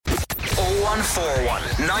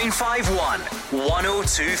0141 951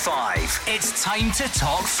 1025. It's time to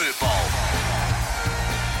talk football.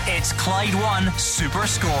 It's Clyde One Super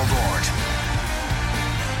Scoreboard.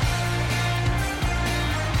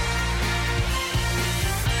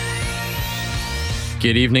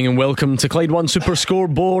 Good evening and welcome to Clyde One Super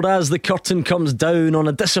Scoreboard as the curtain comes down on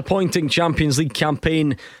a disappointing Champions League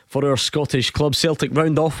campaign for our Scottish club. Celtic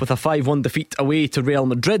round off with a 5-1 defeat away to Real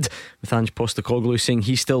Madrid, with Ange Postecoglou saying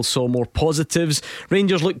he still saw more positives.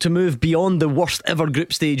 Rangers look to move beyond the worst ever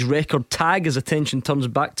group stage record tag as attention turns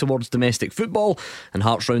back towards domestic football, and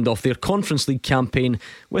Hearts round off their Conference League campaign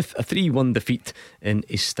with a 3-1 defeat in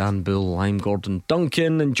Istanbul. I'm Gordon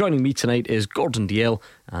Duncan, and joining me tonight is Gordon Dalziel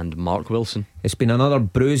and Mark Wilson. It's been another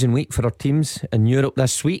bruising week for our teams in Europe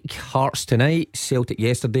this week. Hearts tonight, Celtic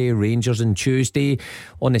yesterday, Rangers on Tuesday.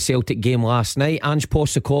 On the Celtic game last night, Ange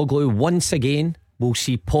Postecoglou once again will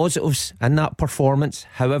see positives in that performance.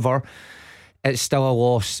 However, it's still a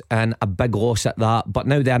loss, and a big loss at that. But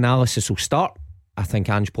now the analysis will start. I think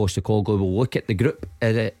Ange Postecoglou will look at the group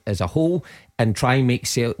as a whole and try and make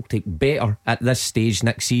Celtic better at this stage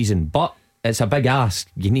next season. But it's a big ask.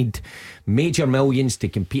 You need major millions to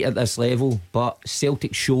compete at this level, but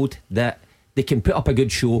Celtic showed that they can put up a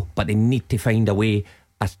good show, but they need to find a way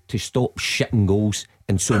to stop shipping goals,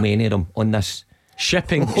 and so many of them on this.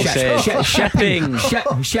 Shipping. Shipping.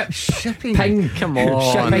 Ping. Come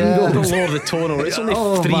on. Shipping goals. Don't lower the tone. It's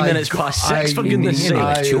only 3 minutes past 6, for goodness sake.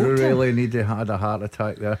 I really need to had a heart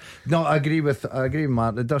attack there. No, I agree with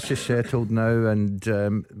Mark. The dust is settled now, and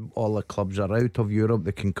all the clubs are out of Europe.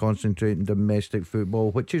 They can concentrate on domestic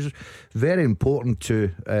football, which is very important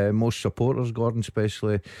to most supporters, Gordon,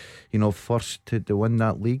 especially, first to win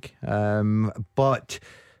that league. But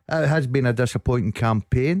it has been a disappointing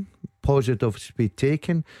campaign. Positives to be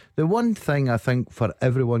taken. The one thing I think for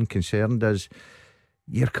everyone concerned is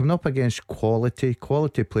you're coming up against quality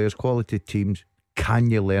players, quality teams. Can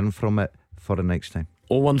you learn from it for the next time?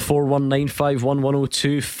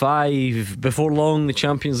 01419511025. Before long, the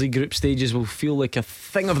Champions League group stages will feel like a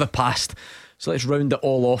thing of the past. So let's round it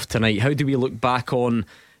all off tonight. How do we look back on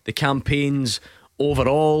the campaigns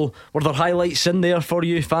overall? Were there highlights in there for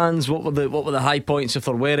you fans? What were the high points, if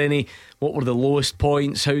there were any? What were the lowest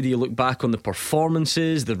points? How do you look back on the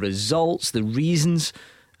performances, the results, the reasons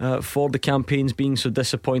for the campaigns being so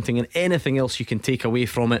disappointing, and anything else you can take away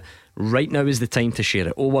from it? Right now is the time to share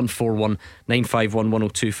it. 0141 951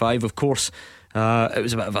 1025. Of course, it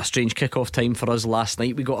was a bit of a strange kick-off time for us last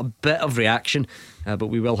night. We got a bit of reaction, but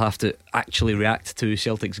we will have to actually react to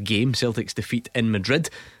Celtic's game, Celtic's defeat in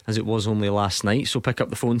Madrid, as it was only last night. So pick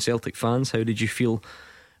up the phone, Celtic fans. How did you feel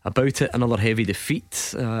about it? Another heavy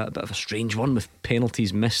defeat, a bit of a strange one with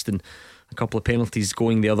penalties missed and a couple of penalties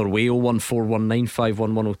going the other way. 0141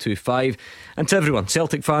 951 1025. And to everyone,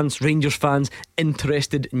 Celtic fans, Rangers fans,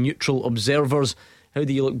 interested neutral observers, how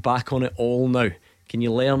do you look back on it all now? Can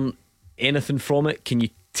you learn anything from it? Can you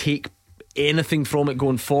take anything from it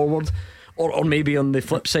going forward? Or maybe on the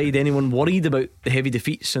flip side, anyone worried about the heavy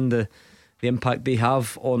defeats and the impact they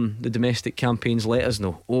have on the domestic campaigns? Let us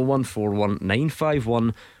know. 0141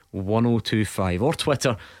 951 1025 or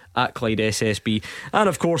Twitter at Clyde SSB. And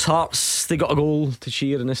of course, Hearts, they got a goal to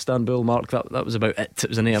cheer in Istanbul. Mark, that was about it. It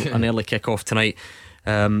was an early kick-off tonight.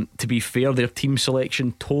 To be fair, their team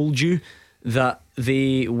selection told you that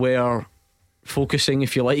they were focusing,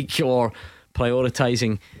 if you like, or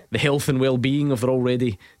prioritising the health and well-being of their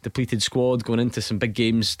already depleted squad going into some big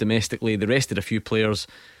games domestically. They rested a few players,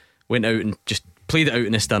 went out and just played it out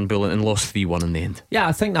in Istanbul and lost 3-1 in the end. Yeah,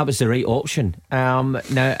 I think that was the right option. Now,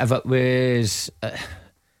 if it was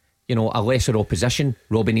a lesser opposition,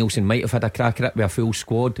 Robbie Neilson might have had a crack at it with a full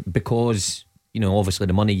squad, because obviously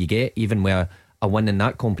the money you get, even with a win in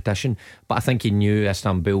that competition. But I think he knew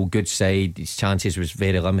Istanbul, good side, his chances was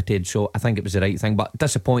very limited, so I think it was the right thing. But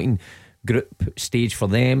disappointing group stage for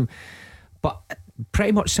them, but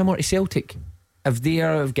pretty much similar to Celtic. If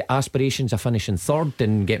they've got aspirations of finishing third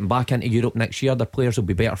and getting back into Europe next year, their players will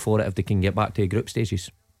be better for it if they can get back to group stages.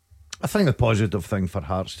 I think the positive thing for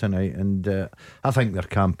Hearts tonight, and I think their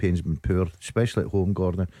campaign's been poor, especially at home,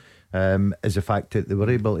 Gordon, is the fact that they were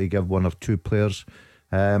able to give one or two players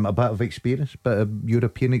a bit of experience, bit of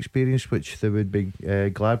European experience, which they would be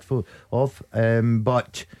glad of.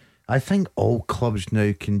 But I think all clubs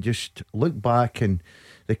now can just look back and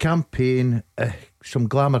the campaign, some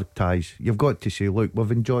glamour ties. You've got to say, look,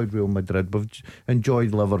 we've enjoyed Real Madrid, we've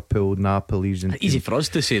enjoyed Liverpool, Napoli's, and easy for us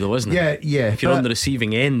to say though, isn't it? Yeah. If you're on the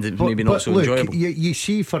receiving end, it's maybe not so look, enjoyable. You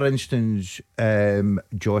see, for instance,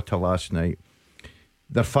 Jota last night.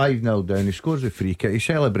 They're 5-0 down. He scores a free kick. He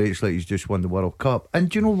celebrates like he's just won the World Cup. And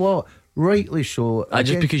do you know what? rightly so.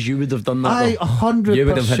 Just because you would have done that. I 100%. You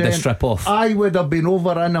would have had the strip off. I would have been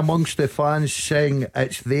over in amongst the fans saying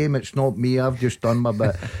it's them, it's not me, I've just done my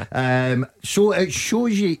bit. So it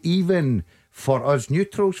shows you, even for us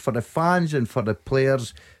neutrals, for the fans and for the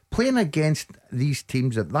players, playing against these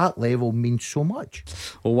teams at that level means so much.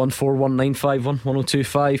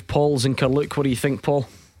 01419511025. Paul's in Carluke. What do you think, Paul?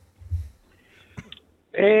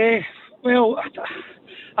 Well,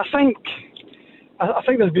 I think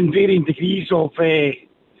there's been varying degrees of how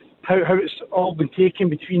it's all been taken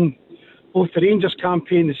between both the Rangers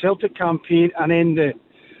campaign, the Celtic campaign, and then the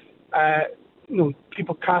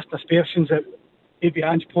people cast aspersions that maybe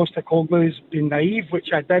Ange Postecoglou has been naive,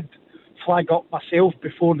 which I did flag up myself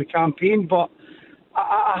before the campaign. But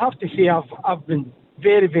I have to say I've been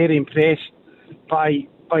very, very impressed by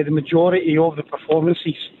the majority of the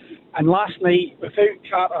performances. And last night, without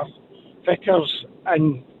Carter Vickers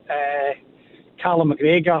and Callum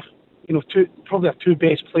McGregor, probably our two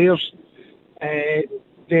best players,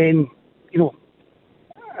 then it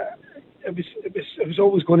was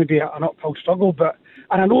always going to be an uphill struggle.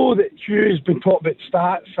 And I know that Hugh's been talking about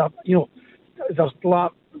stats. There's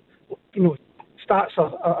stats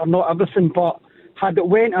are not everything, but had it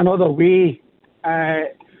went another way,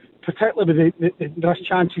 particularly with the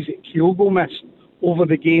chances that Kyogo missed over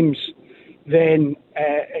the games, then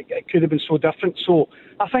it could have been so different. So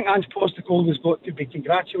I think Ange Postecoglou has got to be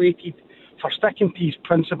congratulated for sticking to his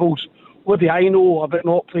principles. What do I know about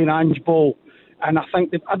not playing Ange ball? And I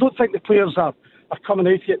don't think the players are coming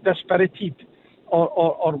out here dispirited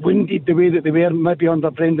or wounded the way that they were maybe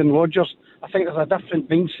under Brendan Rodgers. I think there's a different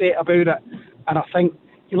mindset about it. And I think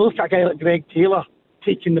you look at a guy like Greg Taylor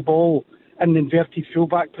taking the ball in the inverted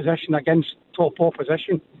fullback position against top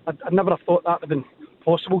opposition. I never have thought that would have been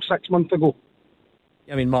possible 6 months ago.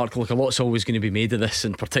 I mean, Mark, look, a lot's always going to be made of this,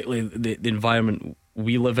 and particularly the environment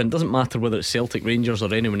we live in. It doesn't matter whether it's Celtic, Rangers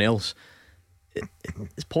or anyone else.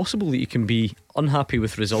 It's possible that you can be unhappy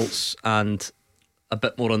with results and a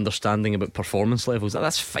bit more understanding about performance levels.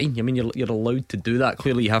 That's fine. I mean, you're allowed to do that.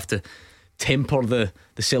 Clearly you have to temper the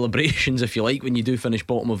celebrations, if you like, when you do finish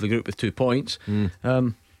bottom of the group with 2 points.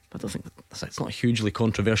 I don't think it's not a hugely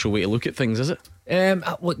controversial way to look at things, is it?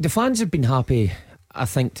 Look, the fans have been happy, I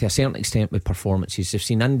think, to a certain extent with performances. They've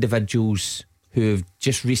seen individuals who have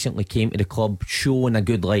just recently came to the club show in a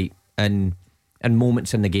good light and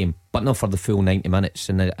moments in the game, but not for the full 90 minutes.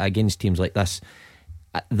 And against teams like this,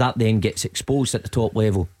 that then gets exposed at the top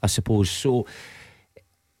level, I suppose. So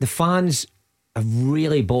the fans have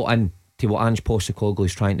really bought in to what Ange Postecoglou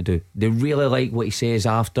is trying to do. They really like what he says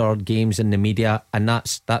after games in the media, and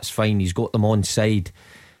that's fine. He's got them on side.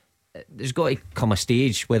 There's got to come a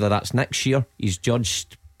stage, whether that's next year, he's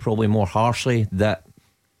judged probably more harshly, that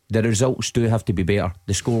the results do have to be better.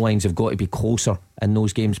 The scorelines have got to be closer in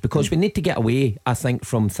those games, because we need to get away, I think,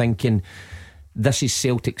 from thinking this is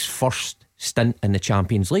Celtic's first stint in the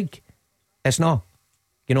Champions League. It's not.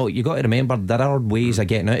 You got to remember there are ways of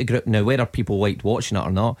getting out of group. Now, whether people liked watching it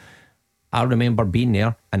or not, I remember being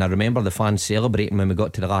there, and I remember the fans celebrating when we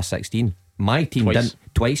got to the last 16. My team didn't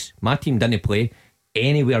twice. My team didn't play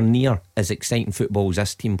anywhere near as exciting football as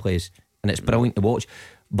this team plays, and it's brilliant to watch.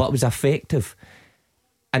 But it was effective.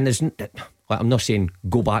 And I'm not saying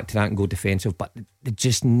go back to that and go defensive, but there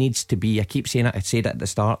just needs to be, I keep saying it, I said it at the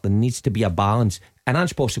start, there needs to be a balance. And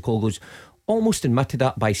Ange Postecoglou's almost admitted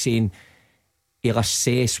that by saying he'll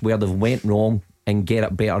assess where they've went wrong and get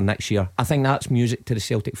it better next year. I think that's music to the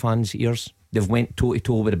Celtic fans' ears. They've went toe to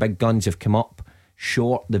toe with the big guns, have come up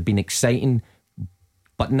short, they've been exciting,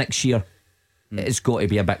 but next year it's got to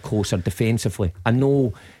be a bit closer defensively. I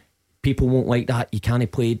know people won't like that, you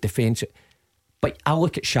can't play defensive, but I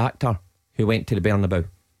look at Shakhtar, who went to the Bernabeu.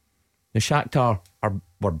 The Shakhtar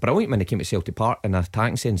were brilliant when they came to Celtic Park in an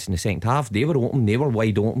attacking sense in the second half. They were open, they were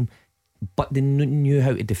wide open, but they knew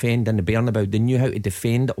how to defend in the Bernabeu. They knew how to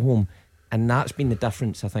defend at home, and that's been the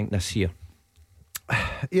difference, I think, this year.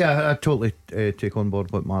 Yeah, I totally take on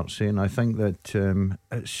board what Mark's saying. I think that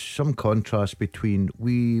it's some contrast between,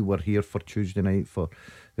 we were here for Tuesday night for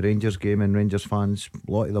the Rangers game, and Rangers fans,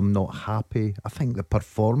 a lot of them not happy. I think the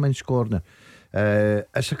performance, Gordon,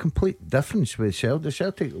 it's a complete difference with Celtic. The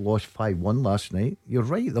Celtic lost 5-1 last night. You're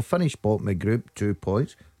right, they finished bottom of the group, 2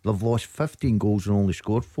 points. They've lost 15 goals and only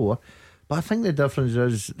scored 4. But I think the difference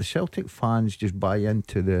is the Celtic fans just buy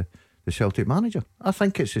into the Celtic manager. I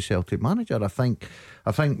think it's the Celtic manager. I think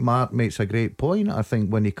Mark makes a great point. I think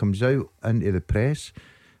when he comes out into the press,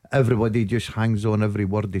 everybody just hangs on every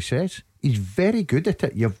word he says. He's very good at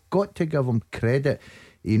it. You've got to give him credit.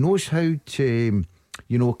 He knows how to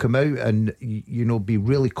come out and be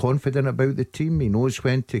really confident about the team. He knows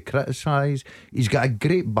when to criticise. He's got a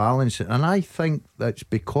great balance, and I think that's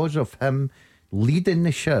because of him leading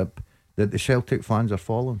the ship that the Celtic fans are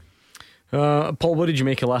following. Paul, what did you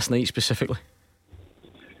make of last night specifically?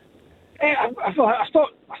 I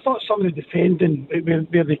thought some of the defending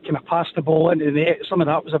where they kind of passed the ball into the net, some of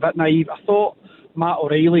that was a bit naive. I thought Matt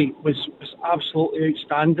O'Reilly was absolutely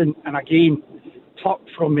outstanding, and again, plucked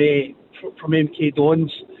from MK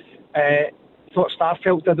Dons. Thought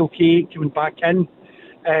Starfelt did okay coming back in.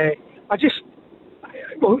 I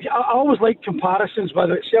always like comparisons,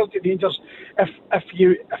 whether it's Celtic Rangers. If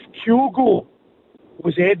Kyogo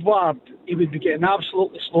was Edward, he would be getting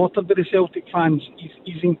absolutely slaughtered by the Celtic fans.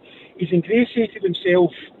 He's ingratiated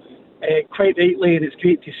himself quite rightly, and it's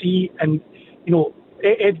great to see. And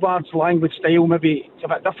Edward's language style maybe it's a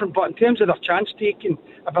bit different, but in terms of their chance-taking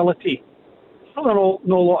ability, there's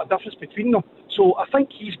no lot of difference between them. So I think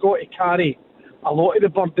he's got to carry a lot of the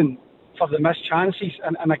burden for the missed chances.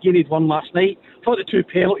 And again, he'd won last night. I thought the two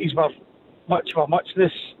penalties were much of a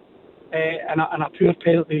muchness and a poor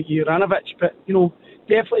penalty, Juranovic. But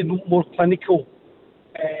definitely more clinical,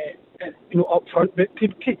 up front. But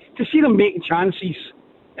to see them making chances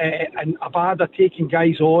and Abada taking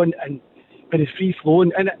guys on and with his free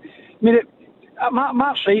flowing, and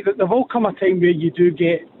Matt's right that there will come a time where you do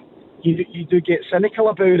get cynical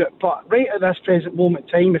about it. But right at this present moment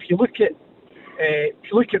in time, if you look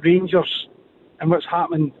at Rangers and what's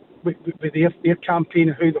happening with their campaign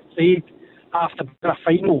and how they've played after a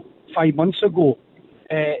final 5 months ago,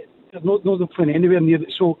 they're not playing anywhere near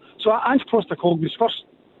it. So Ange Postecoglou's first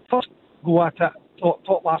go at it,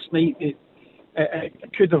 thought last night it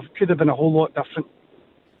could have been a whole lot different.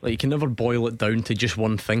 Like, you can never boil it down to just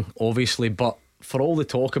one thing, obviously, but for all the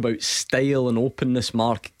talk about style and openness,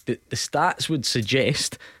 Mark, the stats would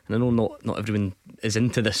suggest, and I know not everyone is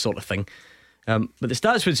into this sort of thing, but the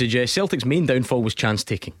stats would suggest Celtic's main downfall was chance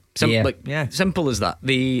taking. Simple as that.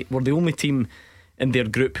 They were the only team in their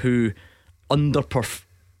group who underperformed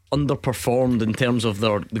in terms of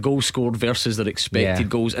the goals scored versus their expected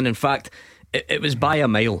goals, and in fact it was by a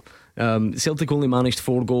mile. Celtic only managed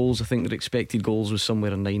 4 goals. I think their expected goals was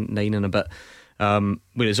somewhere in nine and a bit,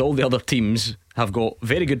 whereas all the other teams have got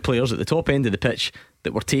very good players at the top end of the pitch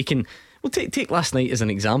that were taken. Well, take last night as an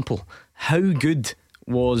example. How good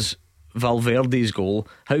was Valverde's goal?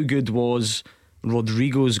 How good was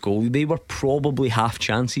Rodrigo's goal? They were probably half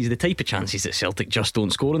chances, the type of chances that Celtic just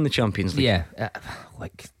don't score in the Champions League. Yeah,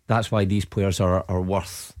 that's why these players are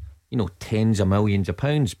worth tens of millions of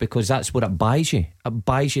pounds, because that's what it buys you. It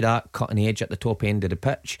buys you that cutting edge at the top end of the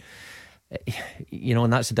pitch.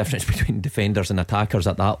 And that's the difference between defenders and attackers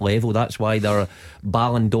at that level. That's why they're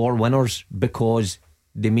Ballon d'Or winners, because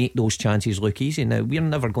they make those chances look easy. Now, we're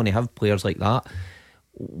never going to have players like that.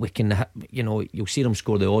 We can, you'll see them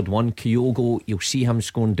score the odd one. Kyogo, you'll see him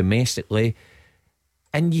scoring domestically,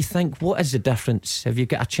 and you think, what is the difference? Have you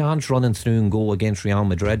got a chance running through and goal against Real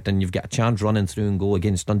Madrid, and you've got a chance running through and goal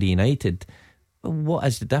against Dundee United? What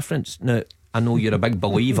is the difference? Now, I know you're a big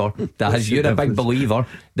believer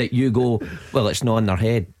that you go, well, it's not in their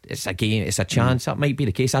head, it's a game, it's a chance. That might be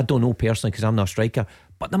the case. I don't know personally, because I'm not a striker,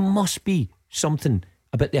 but there must be something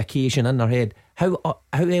about the occasion in their head. How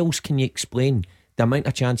else can you explain the amount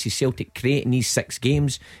of chances Celtic create in these 6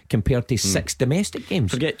 games compared to 6 domestic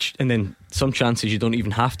games? And then some chances you don't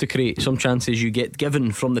even have to create. Some chances you get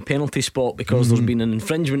given from the penalty spot because there's been an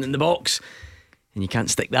infringement in the box, and you can't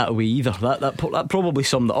stick that away either. That probably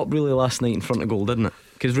summed it up really last night in front of goal, didn't it?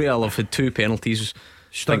 Because Real have had 2 penalties,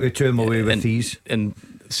 stuck the 2 of them away with ease, and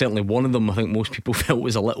certainly one of them I think most people felt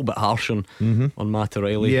was a little bit harsh on Matt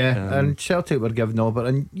O'Reilly. And Celtic were given over,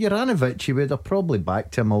 and Juranovic, you would have probably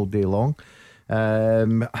backed him all day long.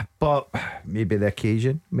 But maybe the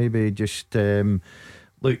occasion, maybe just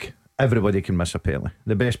look, everybody can miss a penalty.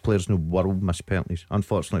 The best players in the world miss penalties.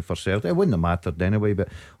 Unfortunately for Celtic, it wouldn't have mattered anyway, but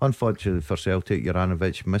unfortunately for Celtic,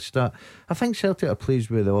 Juranovic missed that. I think Celtic are pleased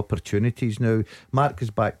with the opportunities now. Mark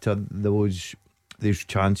is back to those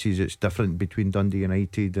chances. It's different between Dundee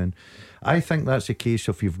United, and I think that's a case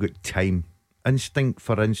of you've got time. Instinct,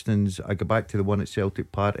 for instance, I go back to the one at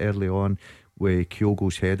Celtic Park early on with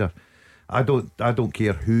Kyogo's header. I don't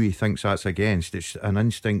care who he thinks that's against. It's an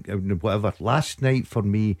instinct, whatever. Last night for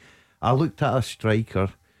me, I looked at a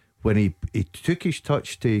striker when he took his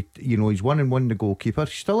touch to, he's 1-1 the goalkeeper.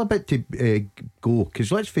 Still a bit to go,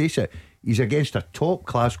 because let's face it, he's against a top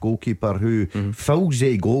class goalkeeper who fills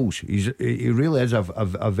the goals. He really is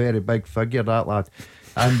a very big figure, that lad.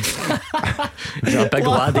 And he's a big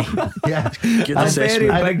laddie. Yeah, good assessment.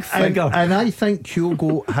 A very big figure. And I think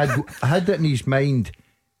Kyogo had it in his mind,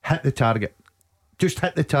 hit the target. just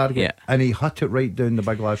hit the target. Yeah. And he hit it right down the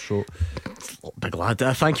big lad's throat. Big lad.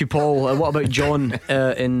 Thank you, Paul. What about John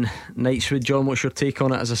in Knightswood? John, what's your take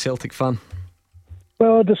on it as a Celtic fan?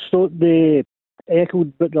 Well, I just thought they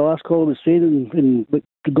echoed what the last caller was saying and what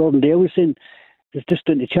Gordon Dale was saying. It's just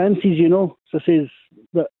into chances, you know. So I says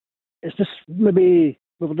that it's just maybe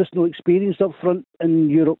we were just not experienced up front in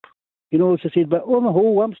Europe, you know. As I said, but on the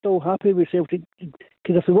whole, I'm still happy with Celtic,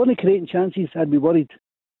 because if we weren't creating chances, I'd be worried.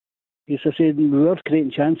 As I said, we were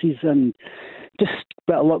creating chances, and just a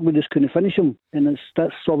bit of luck, we just couldn't finish them, and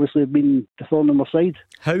that's obviously been the thorn on our side.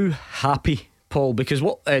 How happy, Paul? Because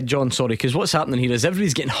because what's happening here is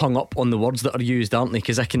everybody's getting hung up on the words that are used, aren't they?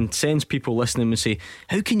 Because I can sense people listening and say,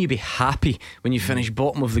 how can you be happy when you finish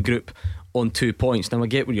bottom of the group on 2 points? Now I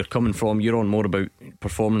get where you're coming from. You're on more about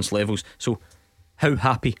performance levels. So how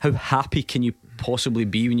happy can you possibly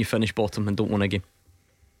be when you finish bottom and don't win a game?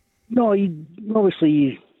 No,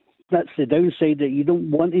 obviously that's the downside, that you don't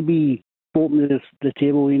want to be bottom of the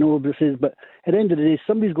table, you know. But at the end of the day,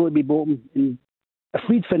 somebody's got to be bottom, and if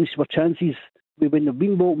we'd finished our chances, we wouldn't have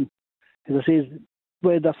been bottom. As I say,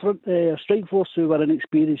 with a strike force who were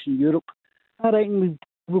inexperienced in Europe, I reckon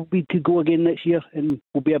we could go again next year and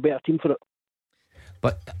we'll be a better team for it.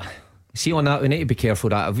 But see, on that, we need to be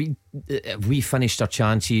careful that if we finished our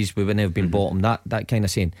chances, we wouldn't have been bottom. That kind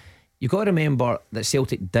of saying. You've got to remember that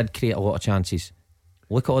Celtic did create a lot of chances.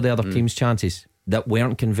 Look at all the other teams' chances that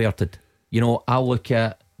weren't converted. You know, look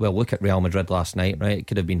at Real Madrid last night, right? It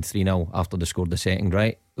could have been 3-0 after they scored the second,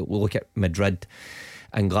 right? We'll look at Madrid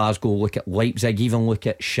and Glasgow, look at Leipzig, even look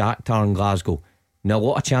at Shakhtar and Glasgow. Now, a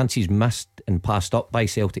lot of chances missed and passed up by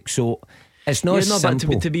Celtic, so it's not as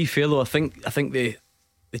simple. But to be fair though, I think the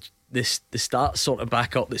stats sort of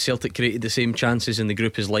back up that Celtic created the same chances in the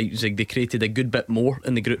group as Leipzig. They created a good bit more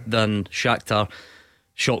in the group than Shakhtar.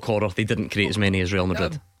 Shock horror, they didn't create as many as Real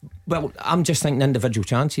Madrid. Well, I'm just thinking individual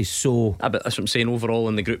chances. So but that's what I'm saying. Overall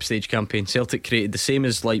in the group stage campaign, Celtic created the same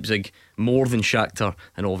as Leipzig, more than Shakhtar,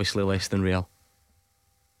 and obviously less than Real.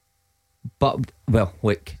 But, well,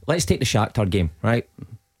 look, let's take the Shakhtar game, right?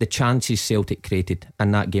 The chances Celtic created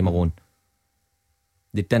in that game alone,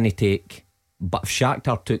 they didn't take. But if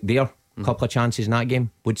Shakhtar took their couple of chances in that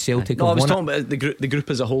game, would Celtic have won? No, I was talking about the group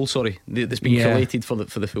as a whole. Sorry, that's been collated for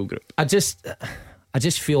the full group. I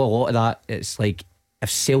just feel a lot of that. It's like if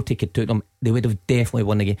Celtic had took them, they would have definitely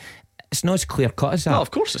won the game. It's not as clear cut as that. No, of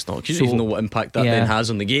course it's not, because you don't know what impact that then has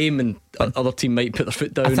on the game, and other team might put their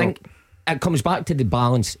foot down. I think it comes back to the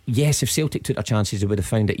balance. Yes, if Celtic took their chances, they would have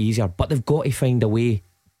found it easier, but they've got to find a way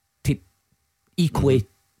to equally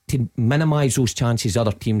to minimise those chances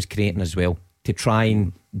other teams creating as well, to try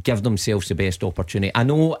and give themselves the best opportunity. I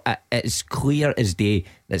know it's clear as day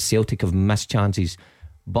that Celtic have missed chances,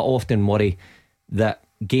 but often worry that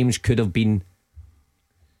games could have been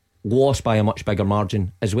lost by a much bigger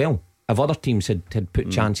margin as well if other teams had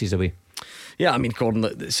put chances away. Yeah, I mean, Gordon,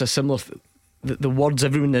 it's a similar the words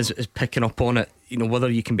everyone is picking up on it. You know, whether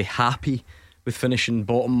you can be happy with finishing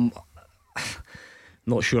bottom,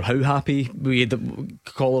 not sure how happy. We had the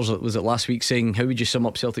callers, was it last week, saying how would you sum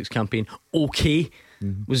up Celtic's campaign? Okay,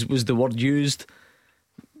 was the word used.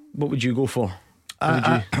 What would you go for?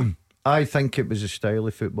 I think it was a style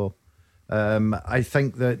of football. I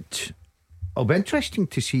think that it'll be interesting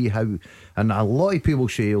to see how, and a lot of people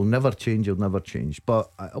say he'll never change,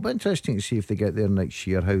 but it'll be interesting to see if they get there next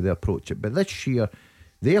year how they approach it. But this year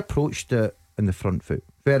they approached it in the front foot,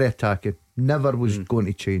 very attacking, never was going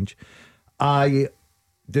to change. I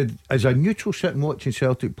did, as a neutral sitting watching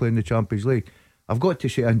Celtic play in the Champions League, I've got to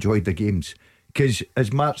say I enjoyed the games, because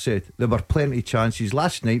as Mark said, there were plenty of chances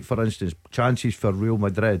last night, for instance, chances for Real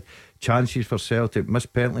Madrid, chances for Celtic,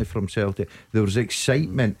 missed penalty from Celtic. There was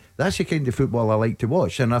excitement. That's the kind of football I like to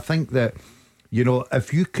watch, and I think that, you know,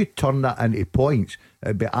 if you could turn that into points,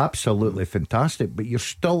 it'd be absolutely fantastic. But you're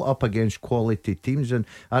still up against quality teams, and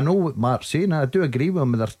I know what Mark's saying, I do agree with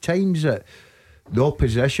him. There are times that the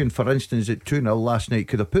opposition, for instance, at 2-0 last night,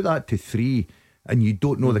 could have put that to 3, and you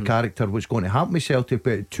don't know the character, what's going to happen with Celtic.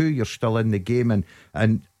 But at 2, you're still in the game,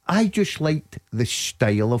 and I just liked the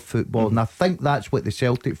style of football, and I think that's what the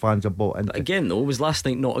Celtic fans have bought into. But again, though, was last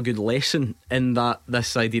night not a good lesson in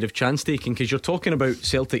this idea of chance taking? Because you're talking about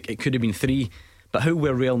Celtic, it could have been 3, but how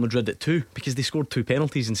were Real Madrid at 2? Because they scored 2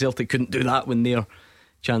 penalties, and Celtic couldn't do that when their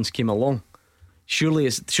chance came along. Surely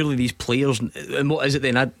these players, and what is it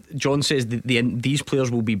then? John says these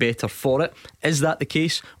players will be better for it. Is that the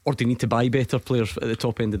case, or do you need to buy better players at the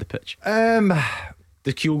top end of the pitch?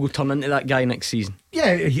 Does Kyogo turn into that guy next season?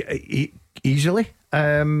 Yeah, easily.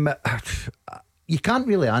 You can't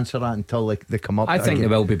really answer that until they come up. I think they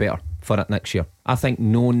will be better for it next year. I think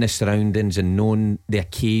knowing the surroundings and knowing the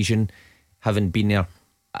occasion, having been there.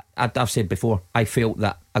 I've said before, I felt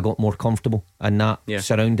that I got more comfortable in that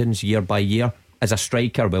surroundings year by year. As a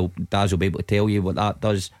striker, well, Daz will be able to tell you what that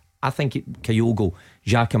does. I think Kyogo,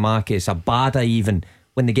 Giakoumakis, Abada even,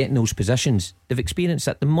 when they get in those positions, they've experienced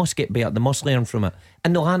it. They must get better, they must learn from it.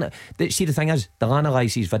 And see, the thing is, they'll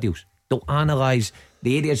analyse these videos. They'll analyse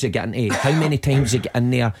the areas they get into, how many times they get in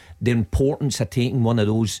there, the importance of taking one of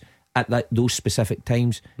those at those specific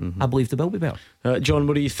times. I believe they will be better. John,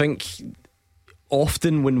 what do you think?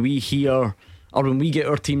 Often when we hear, or when we get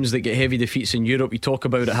our teams that get heavy defeats in Europe, we talk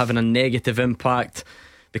about it having a negative impact.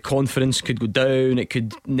 The confidence could go down, it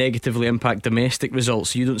could negatively impact domestic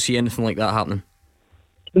results. You don't see anything like that happening?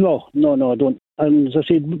 No, I don't. And as I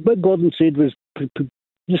said, what Gordon said was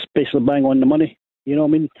just basically bang on the money. You know what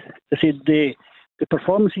I mean? I said the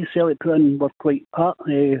performances Celtic put in were quite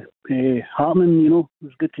heartening, you know. It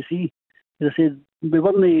was good to see. As I said, we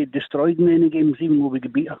weren't destroyed in any games, even though we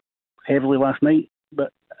could beat her heavily last night.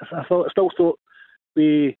 But I still thought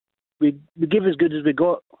we gave as good as we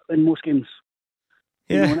got in most games.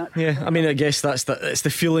 Yeah. I mean, I guess it's the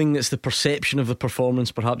feeling, it's the perception of the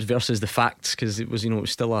performance, perhaps, versus the facts, because it was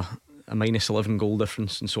still a minus 11 goal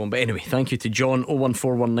difference and so on. But anyway, thank you to John.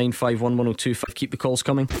 01419511025. Keep the calls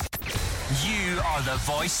coming. You are the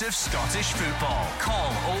voice of Scottish football.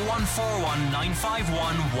 Call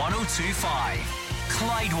 01419511025.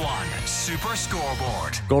 Clyde One Super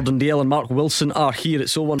Scoreboard. Gordon Dalziel and Mark Wilson are here.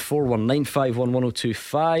 It's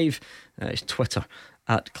 01419511025. It's Twitter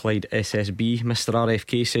at Clyde SSB. Mr.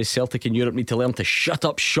 RFK says Celtic in Europe need to learn to shut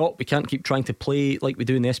up shop. We can't keep trying to play like we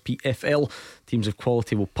do in the SPFL. Teams of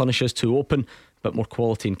quality will punish us too open. A bit more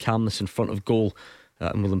quality and calmness in front of goal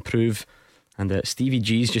and will improve. And Stevie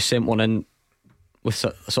G's just sent one in with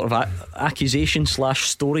a sort of accusation /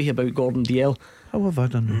 story about Gordon Dalziel. How have I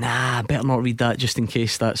done? Nah, better not read that, just in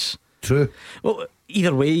case that's true. Well,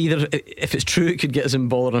 either way, if it's true, it could get us in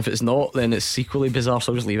bother, and if it's not, then it's equally bizarre.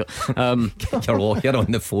 So I'll just leave it. You're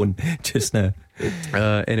on the phone just now.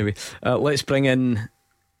 Anyway, let's bring in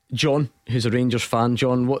John, who's a Rangers fan.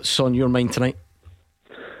 John, what's on your mind tonight?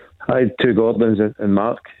 I had two Gordons and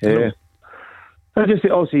Mark. I just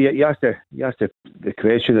obviously you asked the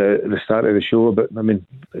question at the start of the show, but I mean,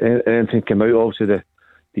 anything came out obviously the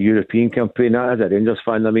European campaign. That, as a Rangers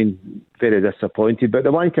fan, I mean, very disappointed. But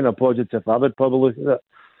the one kind of positive I would probably look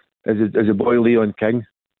at it is a boy Leon King,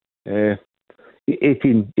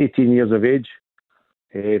 18 years of age.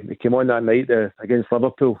 He came on that night against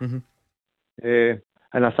Liverpool, and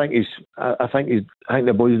I think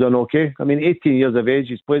the boy's done okay. I mean, 18 years of age,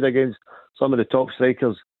 he's played against some of the top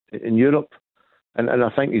strikers in Europe, and I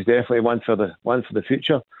think he's definitely one for the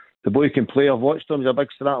future. The boy can play. I've watched him. He's a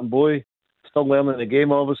big strapping boy. Still learning the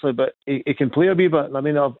game, obviously, but he can play a wee bit. I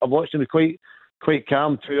mean, I've watched him be quite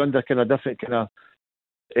calm through under kind of different kind of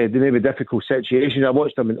maybe difficult situations. I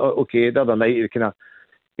watched him, and the other night he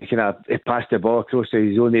passed the ball across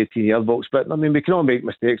his own 18-yard box. But I mean, we can all make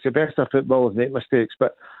mistakes. The best of footballers make mistakes,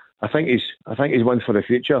 but I think he's one for the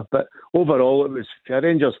future. But overall, it was for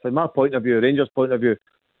Rangers, from my point of view, Rangers' point of view,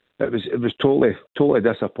 it was totally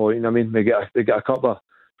disappointing. I mean, we got a couple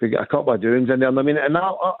of doings in there. And I mean, and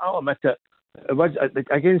I'll admit it. It was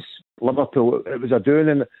against Liverpool. It was a doing,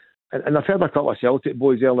 and I've heard a couple of Celtic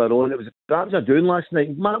boys earlier on. That was a doing last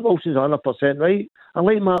night. Matt Wilson's 100% right. I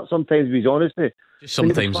like Matt sometimes with his honesty. Just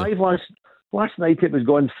sometimes. Last night it was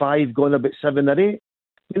going 5, going about 7 or 8. I mean,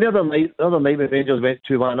 the other night when Rangers went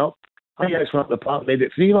 2-1 up, I actually went up the park, made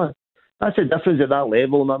it 3-1. That's the difference at that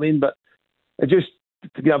level. I mean, but it just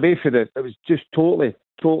to get away from it was just totally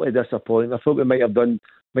disappointing. I thought we might have done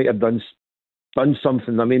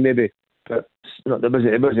something. I mean, maybe. But it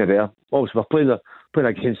wasn't there. Obviously, we're playing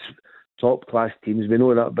against top class teams. We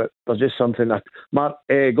know that, but there's just something that Mark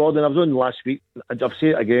Gordon. I was on last week. I'll say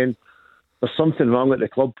it again. There's something wrong at the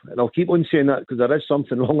club, and I'll keep on saying that because there is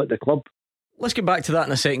something wrong at the club. Let's get back to that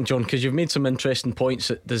in a second, John, because you've made some interesting points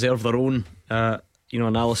that deserve their own,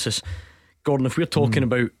 analysis. Gordon, if we're talking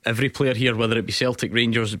about every player here, whether it be Celtic,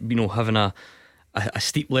 Rangers, having a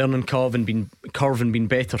steep learning curve and being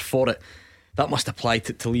better for it. That must apply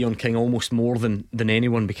to Leon King almost more than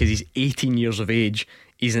anyone, because he's 18 years of age.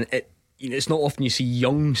 It's not often you see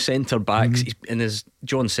young centre backs, and as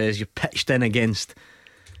John says, you're pitched in against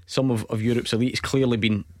some of Europe's elite. It's clearly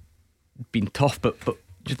been tough, but do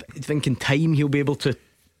you think in time he'll be able to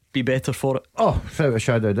be better for it? Oh, without a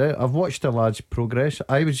shadow of doubt. I've watched the lad's progress.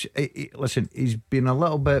 Listen, he's been a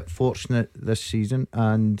little bit fortunate this season,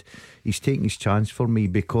 and he's taking his chance for me,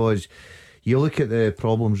 because you look at the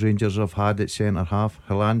problems Rangers have had at centre half.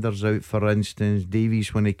 Hillander's out, for instance.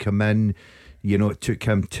 Davies, when he came in, it took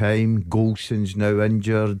him time. Golson's now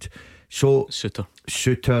injured. So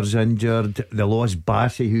Suter's injured. They lost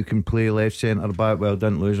Bassey, who can play left centre back. Well,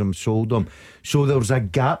 didn't lose him, sold him. So there was a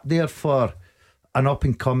gap there for an up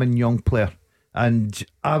and coming young player. And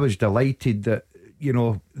I was delighted that, you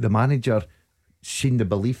know, the manager seen the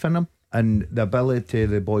belief in him and the ability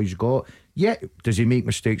the boys got. Yeah, does he make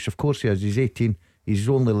mistakes? Of course he has. He's 18. He's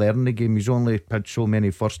only learning the game. He's only had so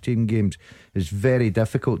many first team games. It's very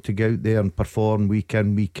difficult to go out there and perform week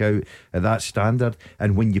in, week out at that standard.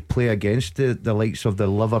 And when you play against the likes of the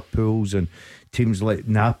Liverpools and teams like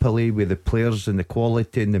Napoli, with the players and the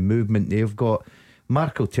quality and the movement they've got,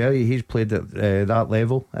 Mark will tell you he's played at that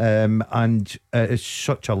level, and it's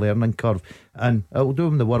such a learning curve, and it'll do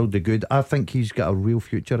him the world of good. I think he's got a real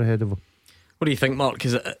future ahead of him. What do you think, Mark?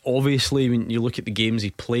 Because obviously when you look at the games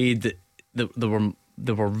he played, there were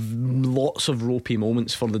lots of ropey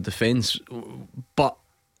moments for the defence, but,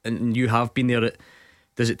 and you have been there,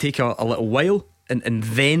 does it take a little while, and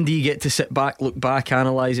then do you get to sit back, look back,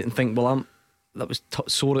 analyse it and think, well, that was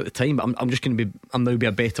sore at the time, but I'm just going to now be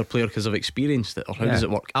a better player because I've experienced it? Or how does it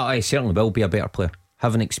work? I certainly will be a better player,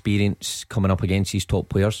 having experience coming up against these top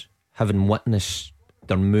players, having witnessed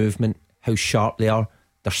their movement, how sharp they are,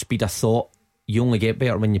 their speed of thought. You only get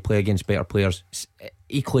better when you play against better players,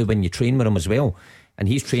 equally when you train with them as well. And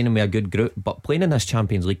he's training with a good group, but playing in this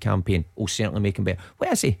Champions League campaign will certainly make him better.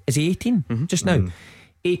 Where is he? Is he 18 just now?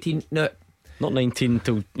 18 now. Not 19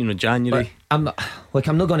 till January. I'm not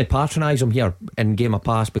going to patronise him here in Game of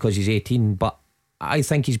Pass because he's 18, but I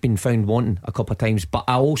think he's been found wanting a couple of times. But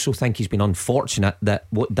I also think he's been unfortunate that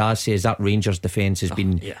what Daz says, that Rangers defence has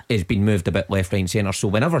been moved a bit left, right and centre. So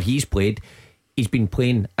whenever he's played, he's been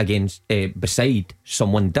playing against beside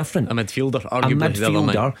someone different, a midfielder,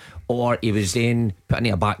 arguably, or he was then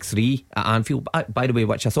putting a back three at Anfield, by the way,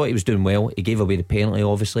 which I thought he was doing well. He gave away the penalty,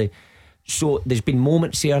 obviously. So there's been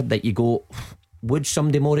moments here that you go, would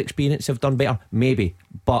somebody more experienced have done better? Maybe,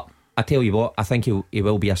 but I tell you what, I think he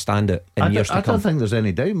will be a standout in years to come. I don't think there's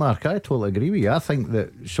any doubt, Mark. I totally agree with you. I think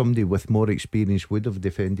that somebody with more experience would have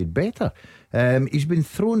defended better. He's been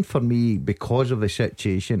thrown for me because of the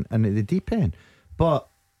situation and at the deep end, but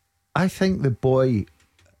I think the boy,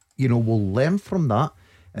 will learn from that.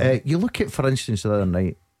 You look at, for instance, the other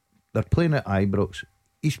night, they're playing at Ibrox.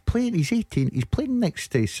 He's 18, he's playing next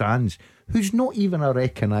to Sands, who's not even a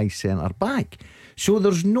recognised centre back. So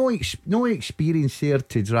there's no experience there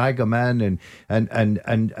to drag him in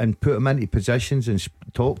and put him into positions and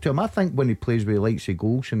talk to him. I think when he plays with the likes of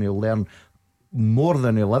Goulson, he'll learn more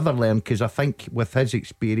than he'll ever learn, because I think with his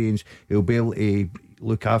experience he'll be able to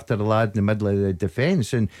look after the lad in the middle of the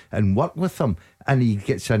defence and work with him, and he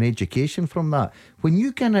gets an education from that. When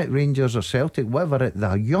you get at Rangers or Celtic, whatever, at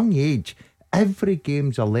a young age, every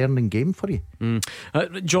game's a learning game for you.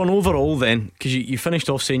 John, overall then, because you finished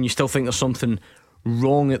off saying you still think there's something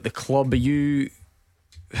wrong at the club,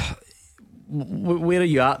 where are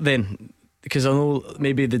you at then? Because I know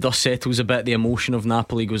maybe the dust settles a bit, the emotion of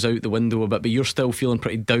Napoli goes out the window a bit, but you're still feeling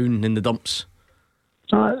pretty down in the dumps.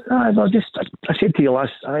 I said to you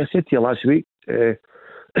last week, I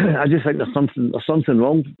just think there's something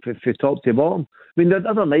wrong from top to bottom. I mean, the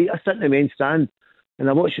other night I sit in the main stand and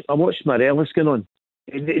I watched Morelos going on.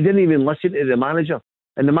 He didn't even listen to the manager,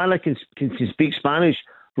 and the manager can speak Spanish.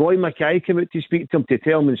 Roy Mackay came out to speak to him, to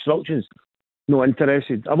tell him instructions. No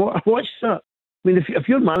interested. I watched that. I mean, if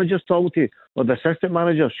your manager's talking to you, or the assistant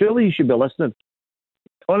manager, surely you should be listening.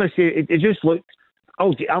 Honestly, it just looked.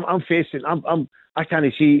 I'm facing. I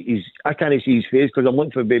can't see his face because I'm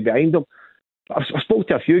looking for behind him. I spoke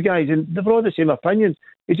to a few guys and they've all the same opinion.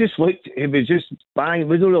 It just looked. It was just bang.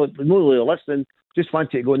 We don't really listening. Just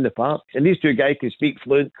wanted to go in the park. And these two guys can speak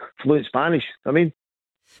fluent Spanish. I mean,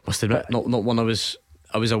 must admit, not one I was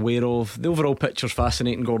aware of. The overall picture's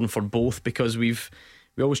fascinating, Gordon, for both, because we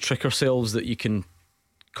always trick ourselves that you can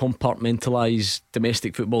compartmentalise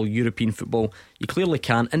domestic football, European football. You clearly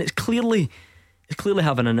can, and it's clearly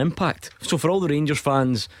having an impact. So for all the Rangers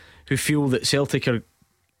fans who feel that Celtic are,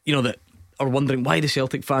 that are wondering why the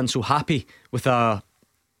Celtic fans so happy with a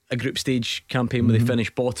group stage campaign where they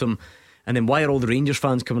finish bottom, and then why are all the Rangers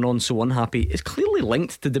fans coming on so unhappy, it's clearly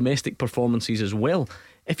linked to domestic performances as well.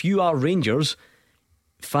 If you are Rangers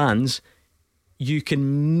fans, you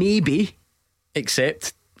can maybe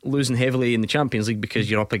accept losing heavily in the Champions League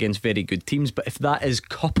because you're up against very good teams, but if that is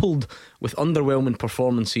coupled with underwhelming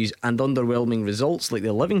performances and underwhelming results like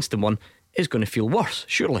the Livingston one, it's going to feel worse,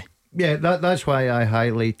 surely. Yeah, that's why I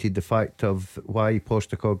highlighted the fact of why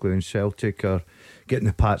Postecoglou and Celtic are getting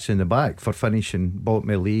the pats in the back for finishing bottom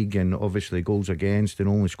of the league and obviously goals against and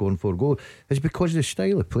only scoring 4 goals. It's because of the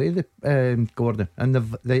style of play, Gordon, and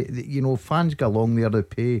the fans go along there, they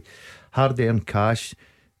pay hard earned cash.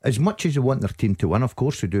 as much as they want their team to win, of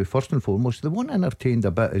course they do, first and foremost, they want entertained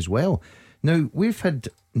a bit as well. Now, we've had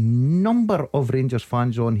number of Rangers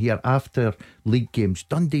fans on here after league games.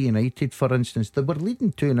 Dundee United, for instance, they were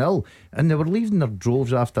leading 2-0 and they were leaving their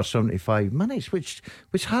droves after 75 minutes, which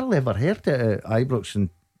hardly ever heard at Ibrox. And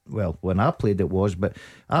well, when I played it was, but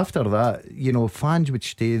after that, you know, fans would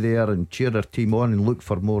stay there and cheer their team on and look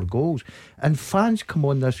for more goals. And fans come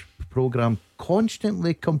on this programme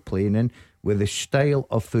constantly complaining with the style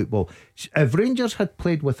of football. If Rangers had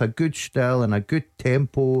played with a good style and a good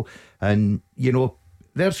tempo, and you know,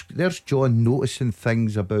 there's John noticing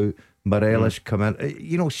things about Morelos coming.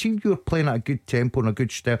 You know, see if you're playing at a good tempo and a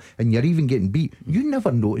good style, and you're even getting beat. You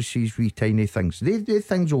never notice these wee tiny things. They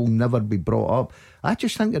things will never be brought up. I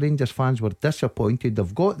just think the Rangers fans were disappointed.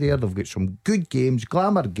 They've got there. They've got some good games,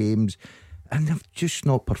 glamour games, and they've just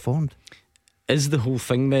not performed. Is the whole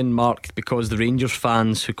thing then, Mark, because the Rangers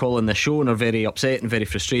fans who call in the show and are very upset and very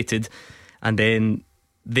frustrated, and then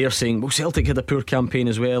they're saying, well, Celtic had a poor campaign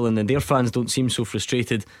as well, and then their fans don't seem so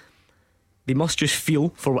frustrated. They must just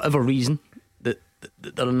feel, for whatever reason, that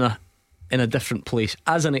they're in a different place.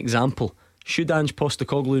 As an example, should Ange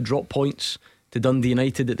Postecoglou drop points to Dundee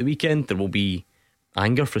United at the weekend, there will be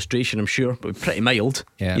anger, frustration, I'm sure, but pretty mild.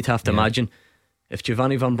 You'd have to imagine. If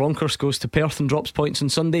Giovanni Van Bronckhorst goes to Perth and drops points on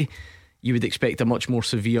Sunday, you would expect a much more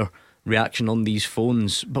severe reaction on these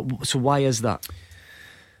phones. But so why is that?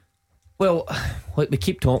 Well, like we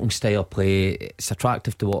keep talking style play, it's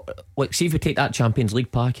attractive to what. Like, see if we take that Champions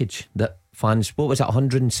League package that fans, what was it,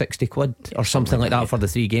 160 quid or something like that for the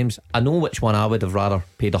 3 games. I know which one I would have rather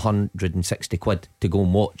paid 160 quid to go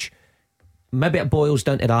and watch. Maybe it boils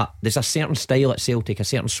down to that. There's a certain style at Celtic, a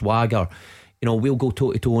certain swagger. You know, we'll go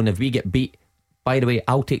toe to toe, and if we get beat, by the way,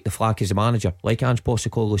 I'll take the flak as a manager. Like Ange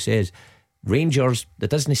Postecoglou says, Rangers, there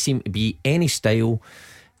doesn't seem to be any style.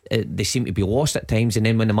 They seem to be lost at times, and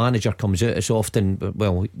then when the manager comes out, it's often,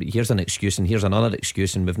 well, here's an excuse and here's another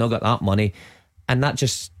excuse, and we've not got that money, and that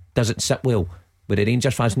just doesn't sit well with the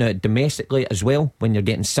Rangers fans. Now, domestically as well, when you're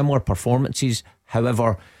getting similar performances,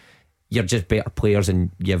 however, you're just better players and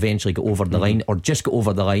you eventually get over the line, or just get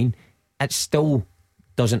over the line, it still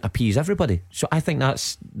doesn't appease everybody. So I think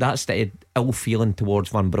that's the ill feeling towards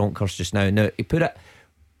Van Bronckhorst just now. Now, he put it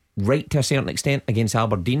right to a certain extent against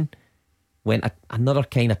Aberdeen, went another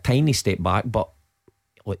kind of tiny step back, but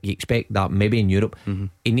you expect that maybe in Europe.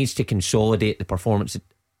 He needs to consolidate the performance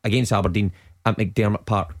against Aberdeen at McDermott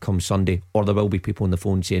Park come Sunday, or there will be people on the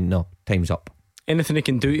phone saying no, time's up. Anything he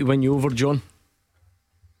can do to win you over, John?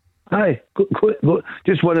 Aye, go.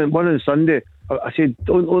 Just one on Sunday. I said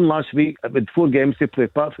on last week, we had 4 games to play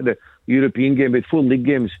apart from the European game. We had 4 league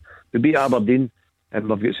games. We beat Aberdeen, and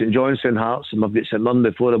we've got St Johnstone Hearts, and we've got St Mirren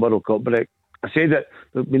before the World Cup break. I said that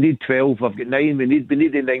we need 12. We've got 9. We need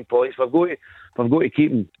the 9 points. We've got to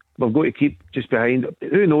keep them. We've got to keep just behind.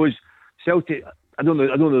 Who knows? Celtic. I don't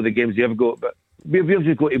know the games they've got, but we've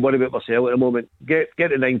just got to worry about ourselves at the moment. Get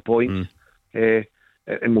the 9 points,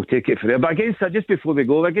 and we'll take it from there. But against that, just before we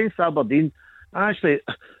go, against Aberdeen, I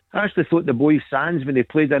actually thought the boy Sands, when he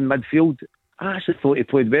played in midfield, I actually thought he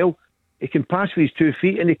played well. He can pass with his 2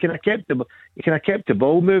 feet, and he can have kept the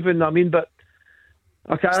ball moving. I mean, but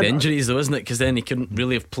okay, it's the injuries though, isn't it? Because then he couldn't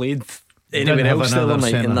really have played anywhere else the other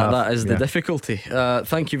night, and that is the difficulty.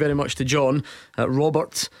 Thank you very much to John.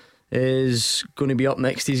 Robert is going to be up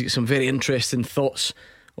next. He's got some very interesting thoughts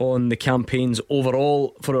on the campaigns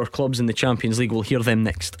overall for our clubs in the Champions League. We'll hear them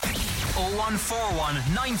next. 0141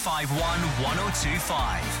 951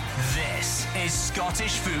 1025. This is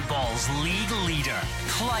Scottish football's league leader,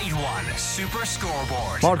 Clyde One Super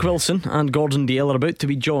Scoreboard. Mark Wilson and Gordon Dale are about to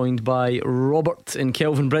be joined by Robert in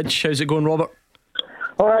Kelvin Bridge. How's it going, Robert?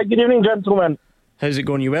 Alright, good evening, gentlemen. How's it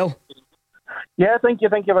going? You well? Yeah, thank you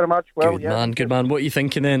very much. Well, good man. What are you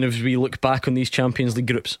thinking then as we look back on these Champions League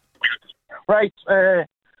groups? Right,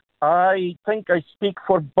 I think I speak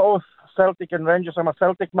for both Celtic and Rangers. I'm a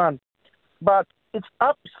Celtic man. But it's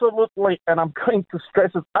absolutely, and I'm going to stress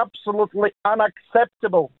it, absolutely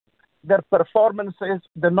unacceptable, their performances,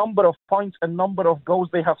 the number of points and number of goals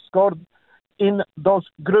they have scored in those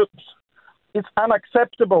groups. It's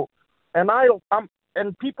unacceptable. And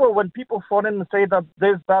when people phone in and say that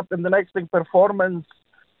this, that, and the next thing performance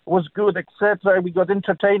was good, etc., we got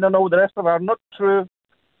entertained and all the rest of it, are not true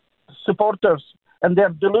supporters, and they're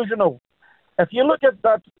delusional. If you look at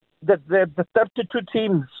that, the 32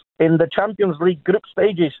 teams in the Champions League group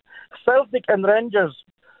stages, Celtic and Rangers,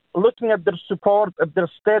 looking at their support, at their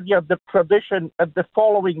stadia, their tradition, at the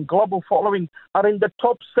following, global following, are in the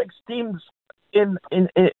top 6 teams in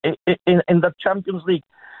the Champions League.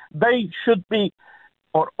 They should be,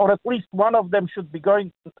 or at least one of them should be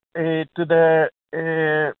going to the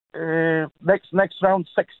next round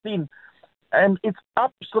 16, and it's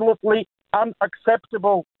absolutely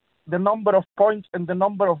unacceptable the number of points and the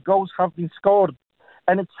number of goals have been scored.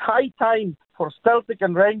 And it's high time for Celtic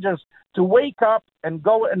and Rangers to wake up and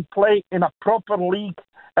go and play in a proper league.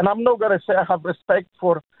 And I'm not going to say I have respect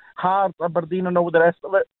for Hearts, Aberdeen and all the rest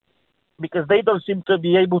of it, because they don't seem to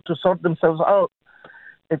be able to sort themselves out.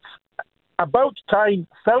 It's about time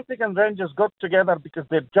Celtic and Rangers got together, because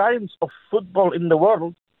they're giants of football in the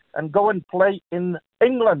world, and go and play in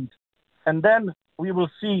England. And then we will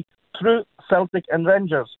see true Celtic and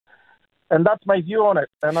Rangers. And that's my view on it.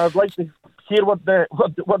 And I'd like to hear what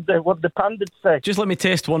the pundits say. Just let me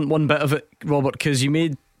test one bit of it, Robert, because you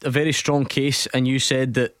made a very strong case, and you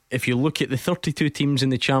said that if you look at the 32 teams in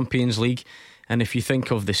the Champions League, and if you think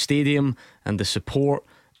of the stadium and the support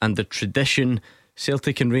and the tradition,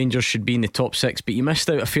 Celtic and Rangers should be in the top 6. But you missed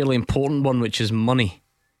out a fairly important one, which is money.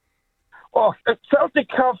 Oh, if Celtic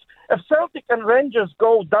and Rangers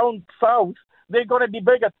go down south, they're going to be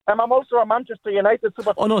bigger. And I'm also a Manchester United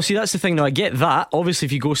supporter. Oh no, see, that's the thing. Now I get that. Obviously,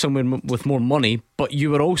 if you go somewhere with more money, but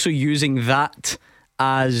you were also using that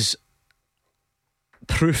as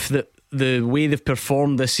proof that the way they've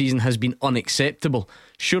performed this season has been unacceptable.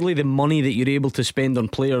 Surely the money that you're able to spend on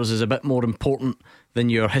players is a bit more important than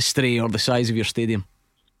your history or the size of your stadium.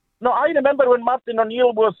 No, I remember when Martin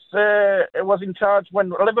O'Neill was in charge, when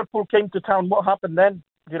Liverpool came to town. What happened then?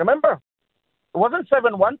 Do you remember? It wasn't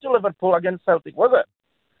 7-1 to Liverpool against Celtic, was it?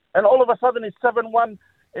 And all of a sudden it's 7-1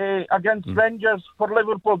 against Rangers for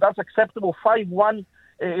Liverpool. That's acceptable. 5-1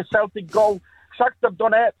 Celtic goal. Shakhtar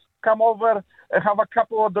Donetsk come over, have a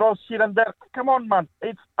couple of draws here and there. Come on, man.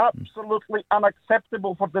 It's absolutely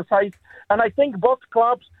unacceptable for the size. And I think both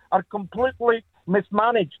clubs are completely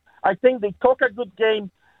mismanaged. I think they talk a good game,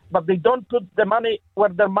 but they don't put the money where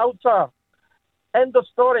their mouths are. End of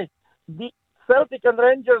story. The Celtic and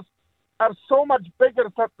Rangers are so much bigger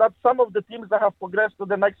than some of the teams that have progressed to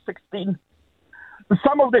the next 16.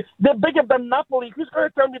 They're bigger than Napoli. Who's going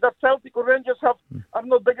to tell me that Celtic or Rangers are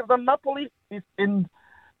not bigger than Napoli? It's in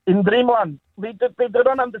dreamland. They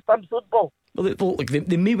don't understand football. Well, look,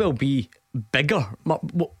 they may well be bigger,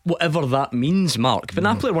 whatever that means, Mark. But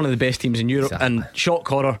Napoli are one of the best teams in Europe, and shock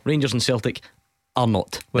horror, Rangers and Celtic are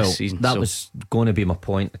not this season. That was going to be my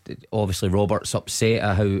point. Obviously Robert's upset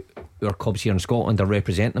at how our clubs here in Scotland are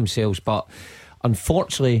representing themselves, but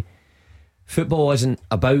unfortunately football isn't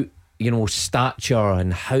about, stature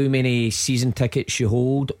and how many season tickets you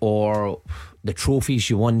hold or the trophies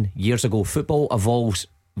you won years ago. Football evolves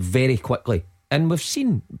very quickly, and we've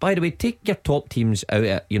seen, by the way, take your top teams out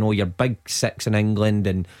of your big six in England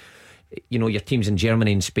and your teams in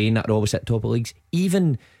Germany and Spain that are always at the top of leagues.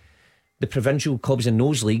 Even the provincial clubs in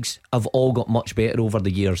those leagues have all got much better over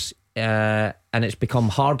the years, and it's become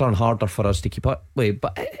harder and harder for us to keep up with.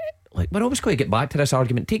 But we're always going to get back to this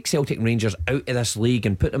argument. Take Celtic and Rangers out of this league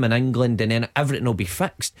and put them in England, and then everything will be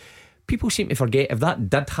fixed. People seem to forget, if that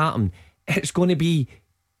did happen, it's going to be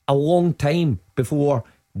a long time before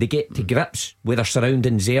they get to grips with their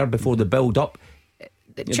surroundings there, before they build up.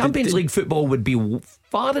 Champions League football would be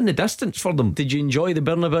far in the distance for them. Did you enjoy the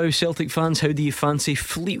Bernabeu, Celtic fans? How do you fancy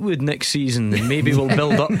Fleetwood next season? Maybe we'll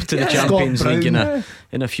build up to the Champions League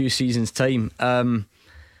in a few seasons' time.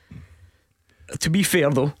 To be fair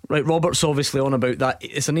though, right, Robert's obviously on about that.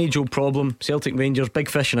 It's an age-old problem. Celtic Rangers, big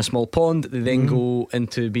fish in a small pond. They then go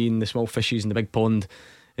into being the small fishes in the big pond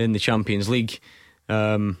in the Champions League.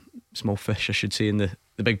 Small fish, I should say, in the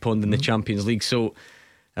big pond in the Champions League. So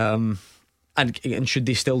and should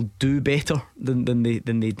they still do better than they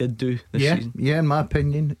did do this season? Yeah, in my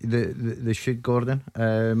opinion, they should, Gordon.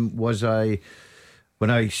 When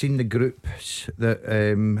I seen the groups that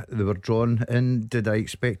they were drawn in, did I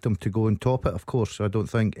expect them to go and top it? Of course, I don't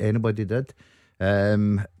think anybody did.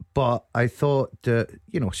 But I thought,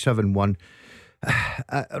 7-1.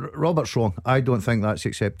 Robert's wrong. I don't think that's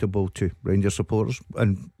acceptable to Rangers supporters,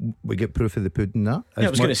 and we get proof of the pudding. That I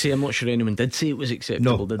was going to say, I'm not sure anyone did say it was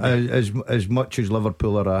acceptable. No, did they? as much as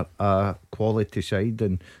Liverpool are a quality side,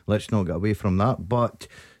 and let's not get away from that, but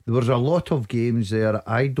there was a lot of games there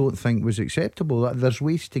I don't think was acceptable. There's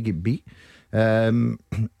ways to get beat, and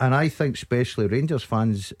I think especially Rangers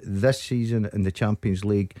fans this season in the Champions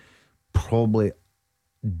League probably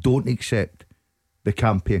don't accept the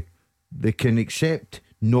campaign. They can accept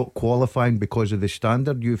not qualifying because of the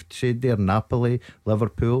standard you've said there. Napoli,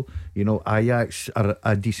 Liverpool, Ajax are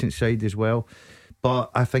a decent side as well,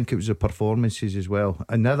 but I think it was the performances as well.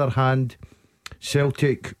 On the other hand,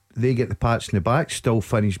 Celtic, they get the pats in the back, still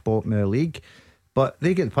finish bottom of the league. But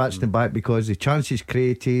they get the pats in the back because the chances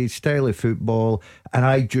created, style of football, and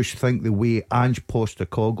I just think the way Ange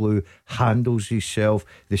Postecoglou handles himself,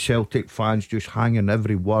 the Celtic fans just hang on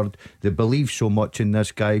every word. They believe so much in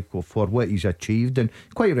this guy for what he's achieved, and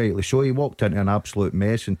quite rightly so. He walked into an absolute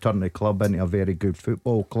mess and turned the club into a very good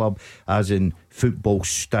football club, as in football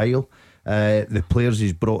style. The players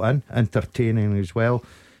he's brought in, entertaining as well.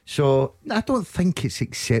 So I don't think it's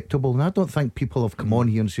acceptable, and I don't think people have come on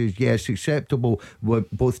here and says yes, acceptable.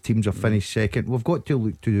 Both teams have finished second. We've got to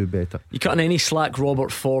look to do better. You cutting any slack,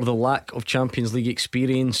 Robert, for the lack of Champions League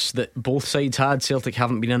experience that both sides had? Celtic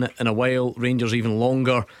haven't been in it in a while, Rangers even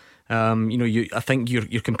longer. I think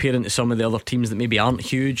you're comparing to some of the other teams that maybe aren't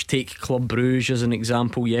huge. Take Club Brugge as an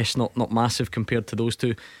example. Yes, not massive compared to those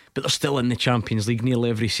two, but they're still in the Champions League nearly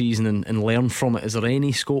every season and learn from it. Is there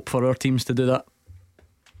any scope for our teams to do that?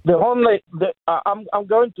 I'm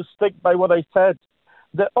going to stick by what I said.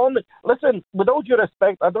 Listen, with all due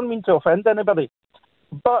respect, I don't mean to offend anybody,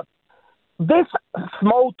 but this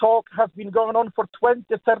small talk has been going on for 20,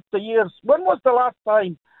 30 years. When was the last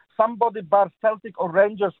time somebody bar Celtic or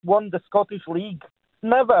Rangers won the Scottish League?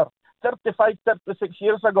 Never. 35, 36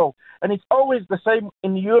 years ago. And it's always the same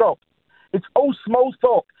in Europe. It's all small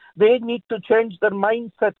talk. They need to change their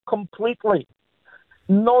mindset completely.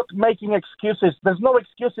 Not making excuses. There's no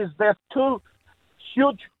excuses. They're two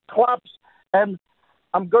huge clubs, and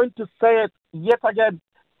I'm going to say it yet again.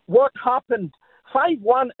 What happened?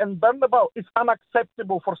 5-1 in Bernabeu is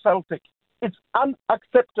unacceptable for Celtic. It's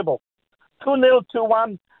unacceptable. 2-0,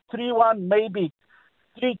 2-1, 3-1 maybe,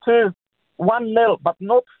 3-2, 1-0, but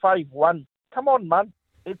not 5-1. Come on, man.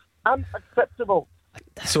 It's unacceptable.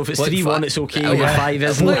 So if it's 3-1, it's okay. 5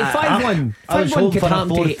 isn't it? 5-1. 5-1 could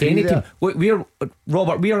happen to any team. We're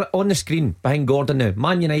on the screen behind Gordon now.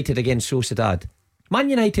 Man United against Sociedad. Man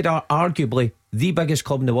United are arguably the biggest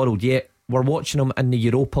club in the world, yet we're watching them in the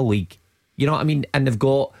Europa League. You know what I mean? And they've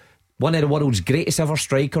got one of the world's greatest ever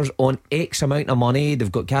strikers on X amount of money. They've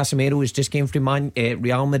got Casemiro, who's just came from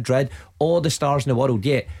Real Madrid. All the stars in the world,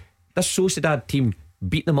 yet this Sociedad team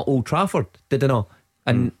beat them at Old Trafford, did they not?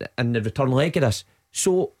 And the return leg of this.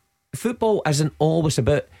 So football isn't always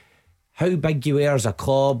about how big you are as a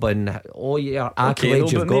club and all your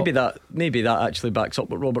accolades you've got. Maybe that actually backs up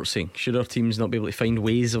what Robert's saying. Should our teams not be able to find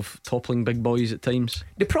ways of toppling big boys at times?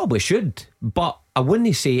 They probably should, but I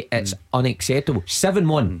wouldn't say it's unacceptable.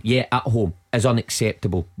 7-1, yeah, at home is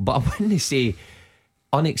unacceptable, but I wouldn't say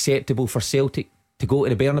unacceptable for Celtic to go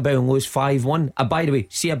to the Bernabeu and lose 5-1. By the way,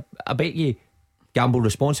 see, I bet you, gamble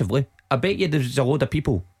responsibly, I bet you there's a load of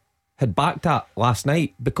people had backed that last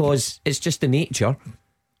night because it's just the nature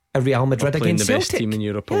of Real Madrid against the Celtic. best team in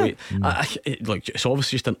Europe away. It's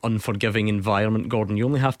obviously just an unforgiving environment, Gordon. You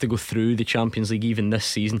only have to go through the Champions League even this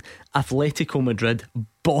season. Atletico Madrid,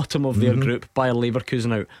 bottom of their group. Bayer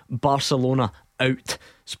Leverkusen out, Barcelona out,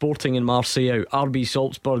 Sporting and Marseille out, RB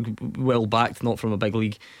Salzburg well backed, not from a big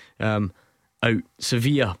league, out.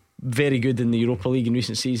 Sevilla, very good in the Europa League in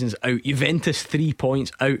recent seasons, out. Juventus 3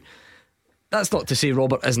 points out. That's not to say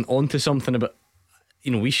Robert isn't onto something about,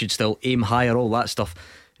 we should still aim higher, all that stuff.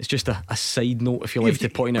 It's just a side note, if you like, to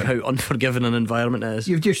point out how unforgiving an environment it is.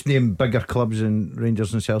 You've just named bigger clubs than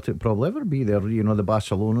Rangers and Celtic probably ever be there. The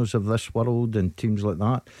Barcelonas of this world and teams like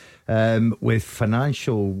that, with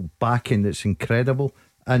financial backing that's incredible.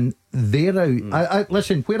 And they're out. I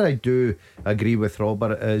listen, where I do agree with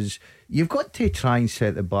Robert is you've got to try and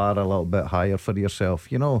set the bar a little bit higher for yourself.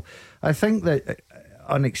 I think that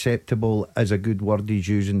unacceptable is a good word he's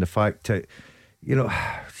using. The fact that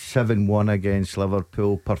 7-1 against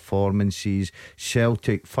Liverpool performances,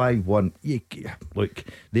 Celtic 5-1, look,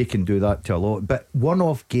 they can do that to a lot, but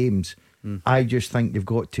one-off games, I just think they've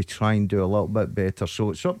got to try and do a little bit better.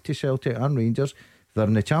 So it's up to Celtic and Rangers. If they're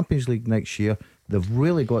in the Champions League next year, they've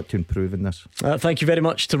really got to improve in this. Thank you very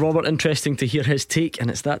much to Robert. Interesting to hear his take, and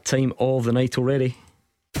it's that time of the night already.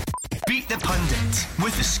 Beat the Pundit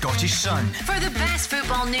with the Scottish Sun. For the best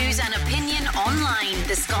football news and opinion online,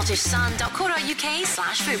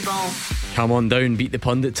 thescottishsun.co.uk/football. Come on down, Beat the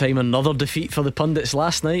Pundit time. Another defeat for the pundits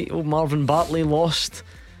last night. Marvin Bartley lost.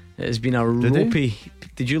 It has been a ropey.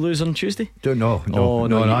 Did you lose on Tuesday? No,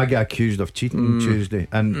 I get accused of cheating Tuesday,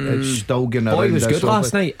 and it's still going around. He was good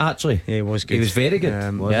last night, actually. Yeah, he was good. He was very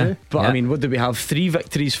good. Was he? But I mean, what did we have? 3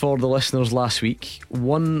 victories for the listeners last week.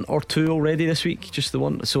 1 or 2 already this week. Just the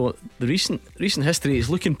one. So the recent history is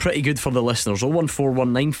looking pretty good for the listeners.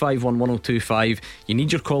 01419511025. You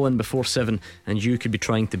need your call in before 7, and you could be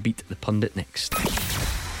trying to beat the pundit next.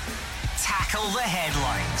 Tackle the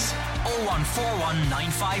headlines.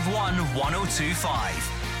 01419511025.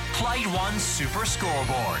 Clyde One Super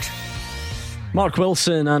Scoreboard. Mark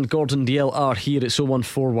Wilson and Gordon Dalziel are here. It's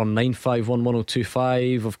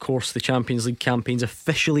 01419511025. Of course, the Champions League campaign's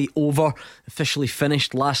officially over, officially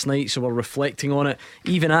finished last night, so we're reflecting on it,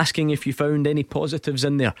 even asking if you found any positives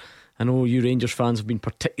in there. I know you Rangers fans have been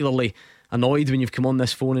particularly annoyed when you've come on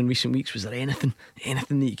this phone in recent weeks. Was there anything that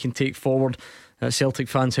you can take forward? Celtic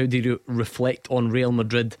fans, how did you reflect on Real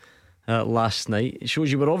Madrid last night? It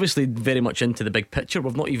shows you we're obviously very much into the big picture.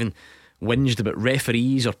 We've not even whinged about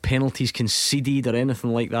referees or penalties conceded or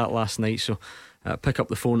anything like that last night. So pick up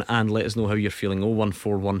the phone and let us know how you're feeling.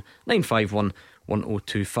 0141 951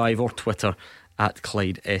 1025 or Twitter at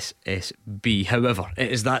Clyde SSB. However,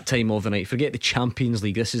 it is that time of the night. Forget the Champions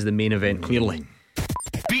League. This is the main event, clearly.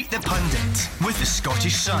 Beat the Pundit with the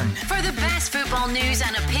Scottish Sun. For the best football news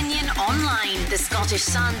and opinion online,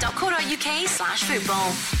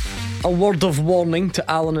 thescottishsun.co.uk/football. A word of warning to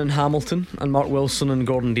Alan and Hamilton and Mark Wilson and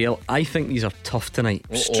Gordon Dalziel. I think these are tough tonight.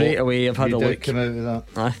 Straight away, I've had a look. Come out with that.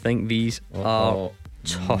 I think these are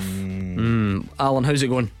tough. Alan, how's it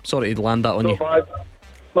going? Sorry to land that on you.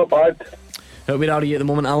 Not bad. Where are you at the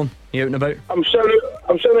moment, Alan? You out and about? I'm sitting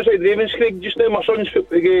outside Ravenscraig just now. My son's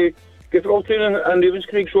football training in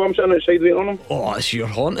Ravenscraig, so I'm sitting outside waiting on him. Oh, it's your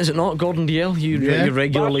haunt, is it not, Gordon Dalziel? You're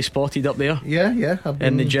regularly spotted up there. Yeah.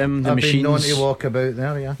 In the gym, the machines. I've been known to walk about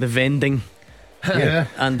there, yeah. The vending. Yeah.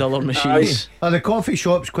 And other machines. The coffee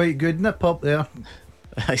shop's quite good, isn't it, pup, there?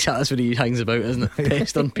 That's what he hangs about, isn't it?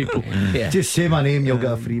 Pestering people. Yeah. Just say my name, you'll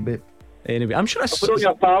get a free bit. Anyway, I'm sure I'll put it on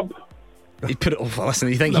your tab. He'd put it. Oh, listen,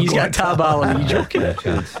 you think he's got a tab, Alan? Are you joking?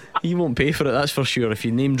 He won't pay for it, that's for sure. If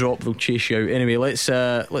you name drop, they'll chase you out. Anyway, let's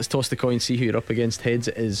toss the coin, see who you're up against. Heads,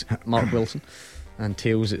 it is Mark Wilson, and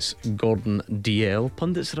tails, it's Gordon Dalziel.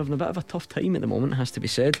 Pundits are having a bit of a tough time at the moment, has to be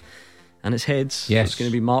said. And it's heads. Yes, so it's going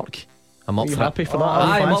to be Mark. I'm up for happy it. for that?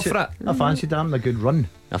 I'm up for it. I fancy damn a good run.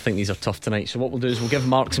 I think these are tough tonight. So what we'll do is we'll give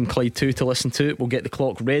Mark some Clyde 2 to listen to. We'll get the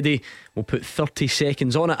clock ready. We'll put 30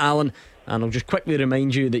 seconds on it, Alan. And I'll just quickly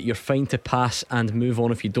remind you that you're fine to pass and move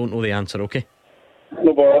on if you don't know the answer, okay?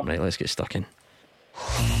 No bother. Right, let's get stuck in.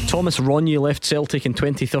 Thomas Ronye left Celtic in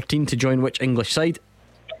 2013 to join which English side?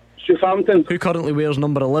 Southampton. Who currently wears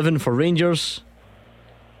number 11 for Rangers?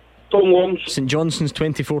 Tom Lawrence. St Johnstone's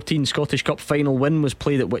 2014 Scottish Cup final win was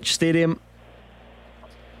played at which stadium?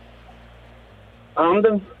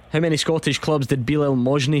 Hampden. How many Scottish clubs did Bilal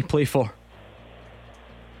Mojni play for?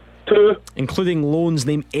 2. Including loans,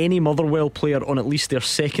 name any Motherwell player on at least their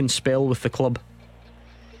second spell with the club.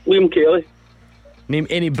 Liam Kelly. Name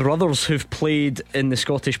any brothers who've played in the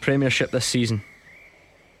Scottish Premiership this season.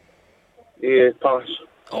 Yeah, pass.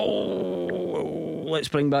 Oh, let's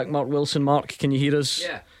bring back Mark Wilson. Mark, can you hear us?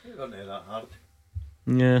 Yeah, you're not that hard.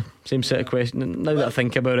 Yeah, same set of questions. Now that I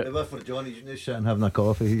think about it, If I for Johnny, he's just sitting having a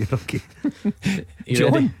coffee. You're okay. you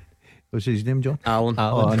John? ready? What's his name, John? Alan.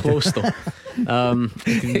 Alan. Close though.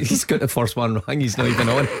 He's got the first one wrong. He's not even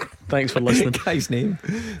on. Thanks for listening. Guy's name.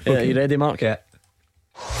 You ready, Mark? Yeah.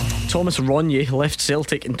 Thomas Ronye left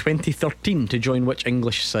Celtic in 2013 to join which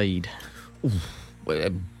English side?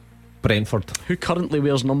 Brentford. Who currently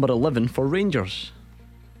wears number 11 for Rangers?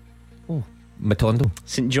 Matondo.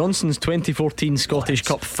 St Johnstone's 2014 Scottish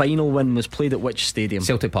Cup final win was played at which stadium?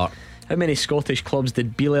 Celtic Park. How many Scottish clubs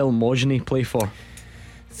did Bilal Mojni play for?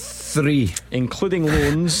 3. Including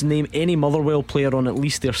loans, name any Motherwell player on at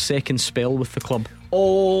least their second spell with the club.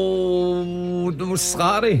 Oh, no,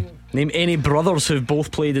 sorry. Name any brothers who've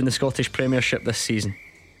both played in the Scottish Premiership this season.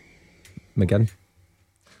 McGinn.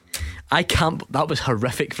 I can't. That was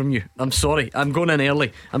horrific from you. I'm sorry. I'm going in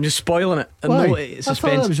early. I'm just spoiling it. And Why? no, I thought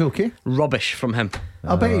suspense. that was okay. Rubbish from him.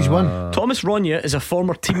 I bet he's won. Thomas Ronye is a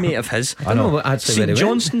former teammate of his. I know actually St very well.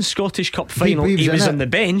 Johnstone's Scottish Cup final. he He was was in on it. the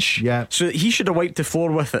bench. Yeah. So he should have wiped the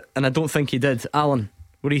floor with it, and I don't think he did. Alan,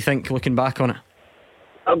 what do you think looking back on it?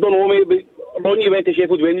 I don't know, mate, but Ronnie went to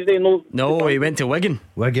Sheffield Wednesday. No, he went to Wigan.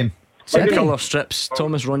 Wigan. Same Wigan. colour strips.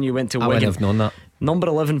 Thomas Ronye went to I wouldn't Wigan. have known that. Number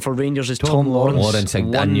 11 for Rangers is Tom Lawrence. Lawrence, I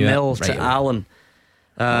knew it. 1-0 to Right. Alan.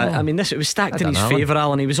 I mean, it was stacked in done his Alan. favour,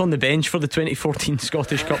 Alan. He was on the bench for the 2014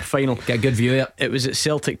 Scottish Cup final. Get a good view of it. It was at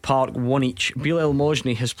Celtic Park, 1 each. Bilal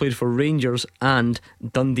Mojni has played for Rangers and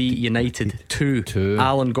Dundee United, 2.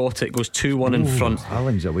 Alan got it, goes 2-1 in front.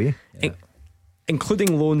 Alan's away.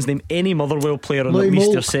 Including loans, name any Motherwell player on Louis at least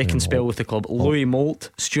Moult. their second spell with the club. Louis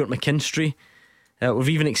Moult, Stuart McKinstry. We've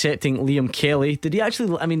even accepting Liam Kelly. Did he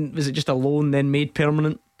actually, I mean, was it just a loan then made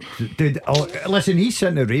permanent? Listen, he's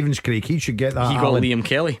sitting at Ravenscraig. He should get that. He got Alan. Liam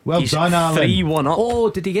Kelly. Well He's done, Alan. 3-1 up.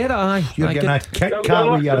 Oh, did he get it? Aye. You're Aye, getting good. a Kit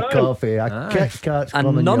Kat with your coffee. A Kit Kat's And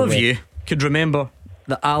coming none your of way. you could remember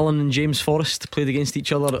that Alan and James Forrest played against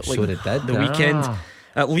each other at So they did. the weekend.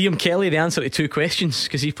 Liam Kelly, the answer to 2 questions,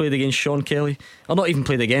 because he played against Sean Kelly. Or not even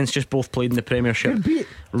played against, just both played in the Premiership.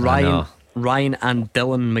 Ryan and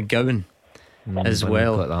Dylan McGowan as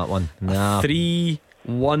well. Got that one. Nah.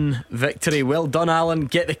 3-1 victory. Well done, Alan.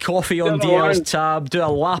 Get the coffee on DL's tab. Do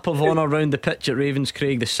a lap of honour round the pitch at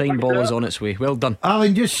Ravenscraig. The sign ball is on its way. Well done,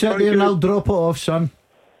 Alan. Just sit there and I'll drop it off, son.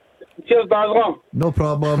 Cheers, Basler. No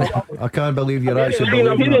problem. I can't believe you're actually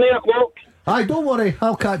I'm believing here at that. 9 o'clock. Aye, don't worry,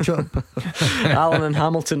 I'll catch up. Alan in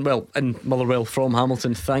Hamilton. Well, in Motherwell from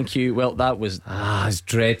Hamilton. Thank you. Well, that was it's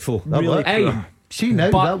dreadful. really Hey, see now,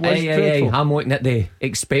 but that was dreadful. I'm looking at the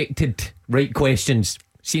expected right questions.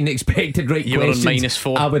 Seen the expected right You were on questions.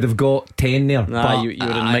 -4. I would have got 10 there. Nah, but you were in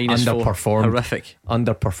I -4. underperformed. Horrific.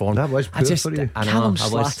 Underperformed. That was poor for you. I know. Callum I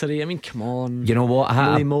was. Slattery. I mean, come on. You know what?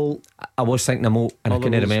 Willie Moult. I was thinking of Moult and I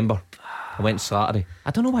couldn't Motherwell's. remember. I went Slattery.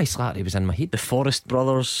 I don't know why Slattery was in my head. The Forrest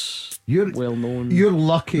brothers. You're well known. You're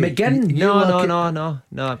lucky. McGinn? You're lucky. No.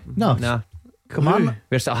 Come on.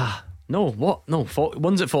 Where's No, what? No,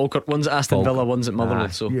 one's at Falkirk, one's at Aston Falkirk. Villa, one's at Motherwell.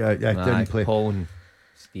 So Yeah, didn't play. Paul and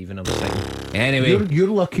Stephen, I was thinking. Anyway, You're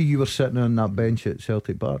lucky you were sitting on that bench at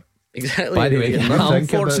Celtic Park. exactly. by the way, Think about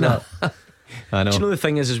unfortunate. I know. Do you know the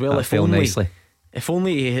thing is as well? That fell nicely. If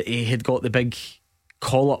only he had got the big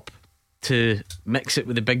call up to mix it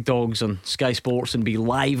with the big dogs on Sky Sports and be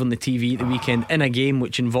live on the TV at the weekend in a game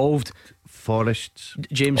which involved Forests.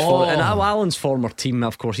 James Forrest and Alan's former team.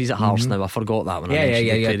 Of course, he's at Hearts now. I forgot that when I mentioned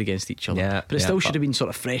they played against each other. Yeah, but it still should have been sort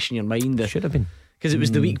of fresh in your mind. Should have been. Because it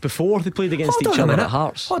was the week before they played against Hold each on a other minute. at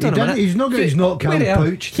Hearts. Hold on a minute. He's not got his knock Wait cam there.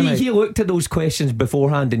 pouch tonight. He looked at those questions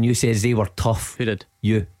beforehand and you says they were tough. Who did?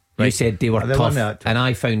 You Right. said they were They tough, weren't that. and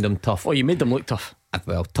I found them tough. Oh, you made them look tough.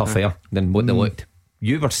 Well, tougher than what they looked.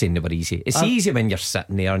 You were saying they were easy. It's easy when you're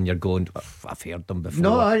sitting there and you're going, I've heard them before.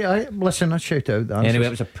 No, I listen. I shout out the answers. Anyway,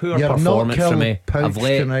 it was a poor Your performance knock from me. pouch I've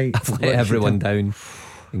let tonight. everyone down,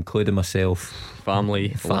 including myself.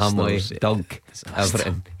 Family, listeners. Doug,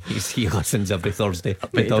 everything. He listens every Thursday.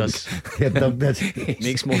 bet he Doug. does. Yeah, Doug did.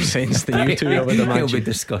 Makes more sense than you two, I would imagine. He'll be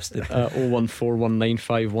disgusted.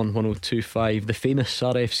 01419511025. The famous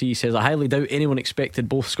RFC says, I highly doubt anyone expected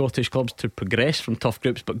both Scottish clubs to progress from tough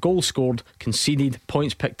groups, but goals scored, conceded,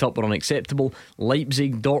 points picked up were unacceptable.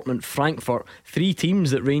 Leipzig, Dortmund, Frankfurt, 3 teams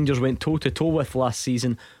that Rangers went toe to toe with last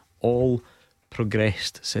season, all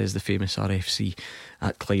progressed, says the famous RFC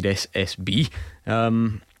at Clyde SSB.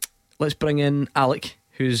 Let's bring in Alec,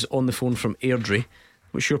 who's on the phone from Airdrie.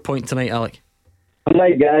 What's your point tonight, Alec?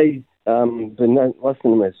 Hi guys, been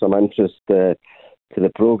listening with some interest to the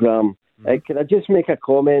programme. Can I just make a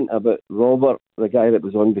comment about Robert, the guy that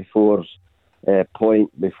was on before's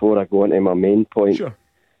point, before I go on to my main point? Sure.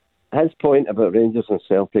 His point about Rangers and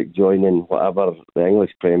Celtic joining whatever, the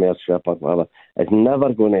English Premiership or whatever, is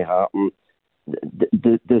never going to happen.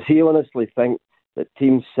 Does he honestly think that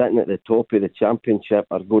teams sitting at the top of the Championship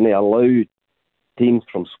are going to allow teams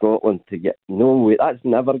from Scotland to get... No way, that's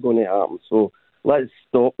never going to happen. So let's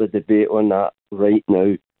stop the debate on that right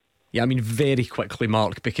now. Yeah, I mean, very quickly,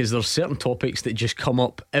 Mark, because there's certain topics that just come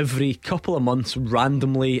up every couple of months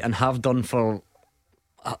randomly and have done for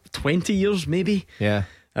 20 years, maybe. Yeah.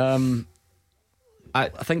 I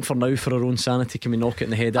think for now, for our own sanity, can we knock it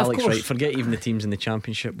in the head? Of Alex, course. right? Forget even the teams in the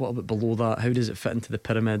Championship. What about below that? How does it fit into the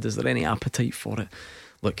pyramid? Is there any appetite for it?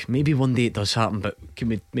 Look, maybe one day it does happen, but can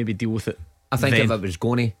we maybe deal with it? I think then? if it was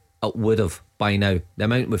going to, it would have by now. The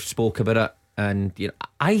amount we've spoke about it, and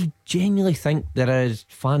I genuinely think there is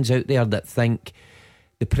fans out there that think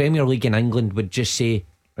the Premier League in England would just say,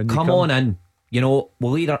 come on in,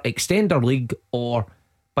 we'll either extend our league or,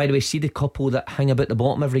 by the way, see the couple that hang about the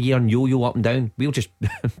bottom every year and yo-yo up and down, we'll just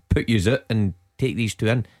put yous out and take these two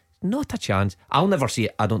in. Not a chance. I'll never see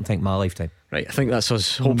it, I don't think, my lifetime. Right, I think that's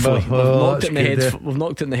us. Hopefully, we've knocked it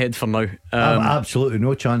in the head for now. Absolutely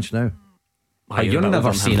no chance now. You'll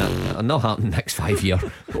never seen it. It'll not happen next 5 years.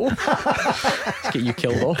 Let's get you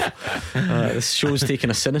killed off. This show's taking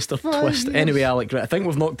a sinister twist. Yes. Anyway, Alec, right, I think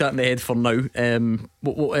we've knocked that in the head for now.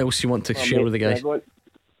 What else you want to share with the guys?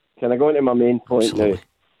 Can I go into my main point now?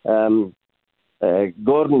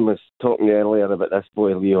 Gordon was talking earlier about this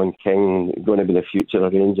boy Leon King going to be the future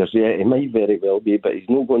of Rangers. Yeah, he might very well be, but he's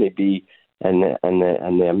not going to be in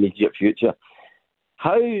the immediate future.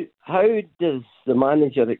 How does the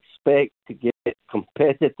manager expect to get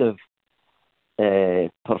competitive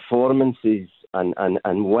performances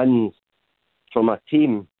and wins from a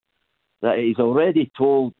team that he's already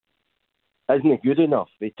told isn't good enough?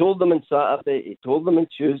 He told them on Saturday, he told them on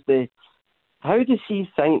Tuesday. How does he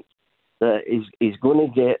think that he's going to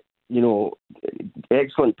get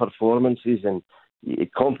excellent performances and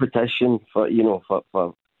competition for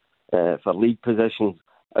league positions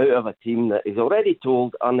out of a team that is already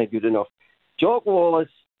told aren't good enough. Jock Wallace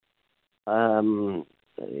and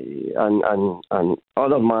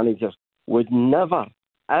other managers would never,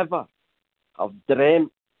 ever have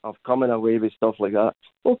dreamt of coming away with stuff like that.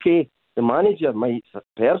 Okay, the manager might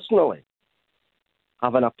personally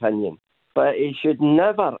have an opinion, but he should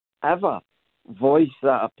never, ever voice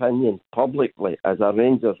that opinion publicly as a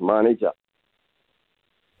Rangers manager.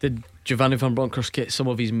 Did Giovanni Van Bronckhorst get some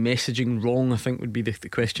of his messaging wrong, I think would be the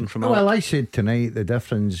question from Alex. Well, I said tonight the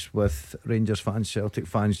difference with Rangers fans, Celtic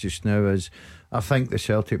fans just now is I think the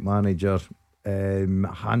Celtic manager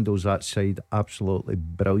handles that side absolutely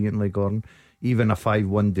brilliantly, Gordon. Even a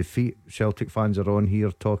 5-1 defeat, Celtic fans are on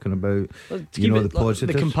here talking about the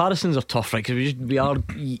positives. The comparisons are tough, right? Because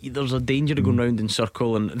there's a danger of going round in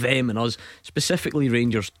circle, and them and us, specifically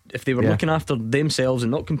Rangers, if they were looking after themselves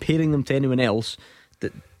and not comparing them to anyone else,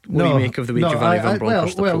 what do you make of the way Giovanni Van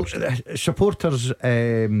Bronckhorst approached it? Supporters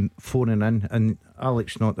phoning in, and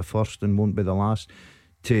Alex not the first and won't be the last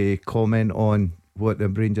to comment on what the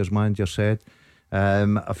Rangers manager said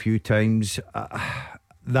a few times.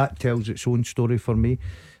 That tells its own story for me.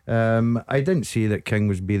 I didn't say that King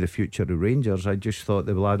would be the future of Rangers. I just thought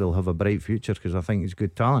the lad will have a bright future because I think he's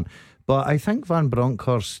good talent. But I think Van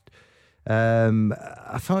Bronckhorst,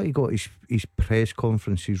 I thought he got his press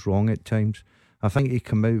conferences wrong at times. I think he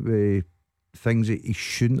came out with things that he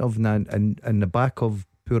shouldn't have, and in the back of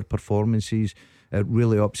poor performances, it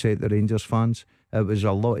really upset the Rangers fans. It was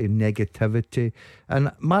a lot of negativity.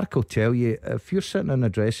 And Mark will tell you, if you're sitting in a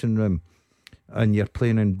dressing room and you're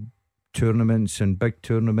playing in tournaments and big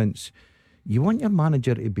tournaments, you want your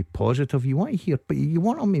manager to be positive. You want to hear, but you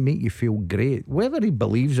want him to make you feel great. Whether he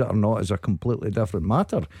believes it or not is a completely different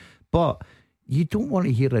matter. But you don't want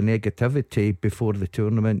to hear the negativity before the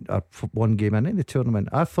tournament or one game into the tournament.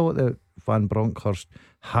 I thought that Van Bronckhorst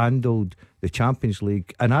handled the Champions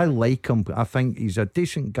League, and I like him. I think he's a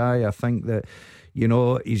decent guy. I think that,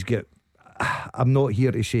 he's got, I'm not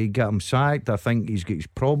here to say get him sacked. I think he's got his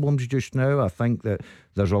problems just now. I think that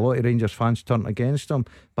there's a lot of Rangers fans turned against him,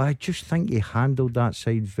 but I just think he handled that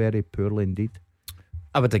side very poorly indeed.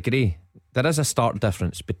 I would agree. There is a stark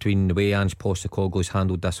difference between the way Ange Postecoglou's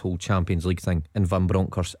handled this whole Champions League thing and Van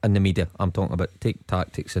Bronckhorst in the media. I'm talking about take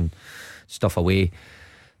tactics and stuff away.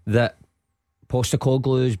 That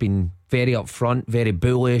Postecoglou's been very upfront, very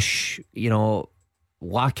bullish,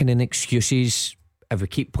 lacking in excuses. If we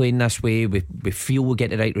keep playing this way, we feel we'll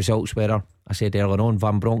get the right results. Whether, I said earlier on,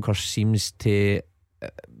 Van Bronckhorst seems to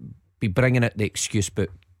be bringing out the excuse book.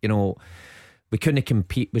 We couldn't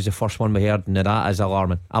compete was the first one we heard. Now that is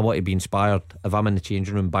alarming. I want to be inspired. If I'm in the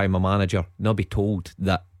changing room by my manager, and I'll be told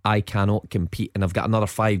that I cannot compete and I've got another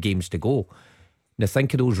 5 games to go. Now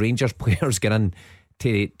think of those Rangers players getting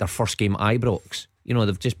to their first game at Ibrox.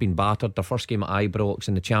 They've just been battered. Their first game at Ibrox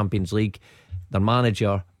in the Champions League, their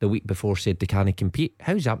manager the week before said they can't compete.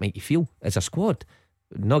 How does that make you feel as a squad?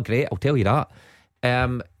 Not great, I'll tell you that.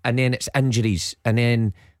 And then it's injuries, and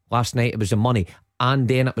then last night it was the money, and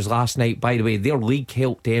then it was last night, by the way, their league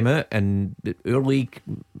helped them out, and our league,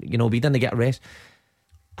 we didn't get a rest.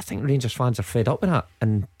 I think Rangers fans are fed up with that,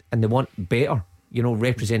 and they want better,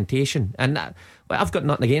 representation. And I've got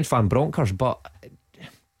nothing against Van Bronckhorst, but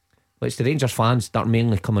it's the Rangers fans that are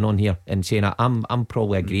mainly coming on here and saying that. I'm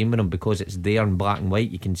probably agreeing with them because it's there in black and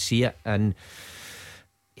white. You can see it, and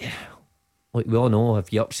like we all know,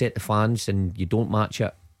 if you upset the fans and you don't match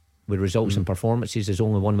it with results and performances, there's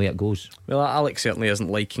only one way it goes. Well, Alex certainly isn't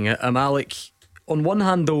liking it. Alec, on one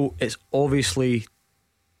hand though, it's obviously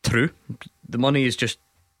true. The money is just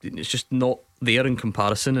not there in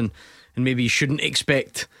comparison, and maybe you shouldn't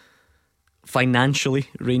expect financially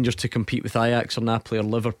Rangers to compete with Ajax or Napoli or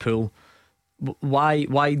Liverpool. Why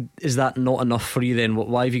is that not enough for you then?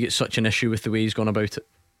 Why have you got such an issue with the way he's gone about it?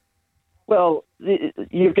 Well,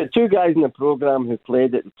 you've got 2 guys in the programme who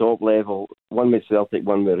played at the top level, one with Celtic,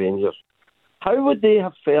 one with Rangers. How would they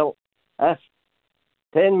have felt if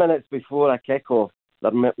 10 minutes before a kick-off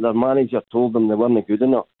their manager told them they weren't good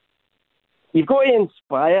enough? You've got to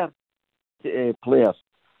inspire players.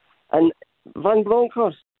 And Van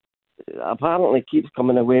Bronckhorst apparently keeps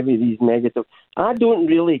coming away with these negative. I don't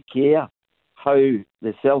really care how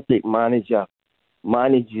the Celtic manager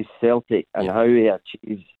manages Celtic and how he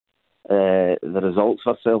achieves the results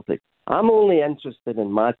for Celtic. I'm only interested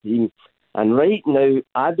in my team, and right now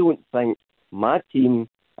I don't think my team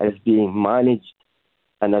is being managed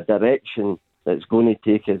in a direction that's going to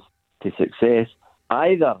take us to success,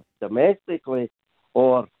 either domestically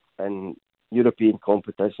or in European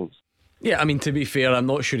competitions. Yeah, I mean, to be fair, I'm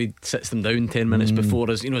not sure he sits them down 10 minutes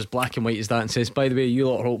before, as black and white as that, and says, by the way, you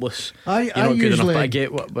lot are hopeless. You're not good enough. But I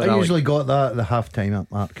get what. I usually got that at the half time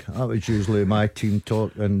up, Mark. That was usually my team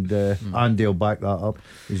talk, and Andy will back that up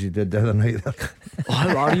as he did the other night.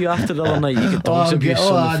 How are you after the other night? You get dogs abuse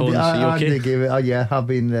on the phone. So you okay? Andy gave it. Yeah, have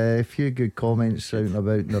been a few good comments out and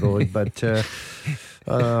about in the road, but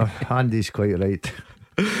Andy's quite right.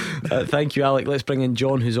 Thank you, Alec. Let's bring in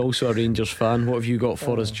John, who's also a Rangers fan. What have you got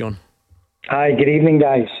for us, John? Hi, good evening,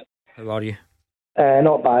 guys. How are you?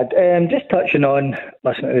 Not bad. Just touching on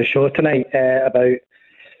listening to the show tonight about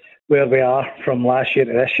where we are from last year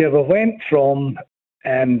to this year. We went from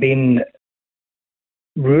being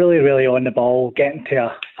really, really on the ball, getting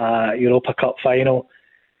to a Europa Cup final.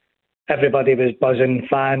 Everybody was buzzing,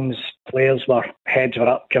 fans, players heads were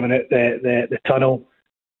up coming out the tunnel.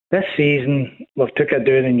 This season, we've took a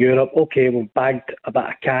down in Europe. Okay, we've bagged a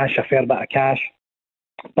fair bit of cash,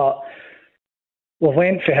 but we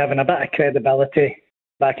went for having a bit of credibility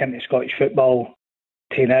back into Scottish football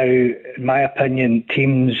to now, in my opinion,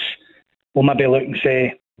 teams will maybe look and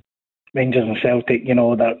say, Rangers and Celtic,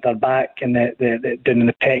 they're back and they're doing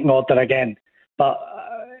the pecking order again. But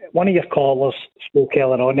one of your callers spoke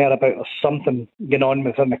earlier on there about there's something going on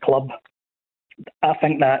within the club. I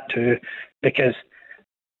think that too, because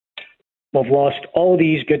we've lost all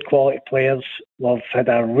these good quality players. We've had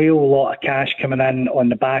a real lot of cash coming in on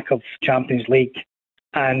the back of Champions League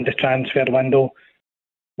and the transfer window.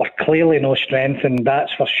 We're clearly no strength, and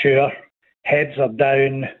that's for sure. Heads are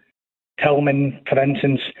down. Tillman, for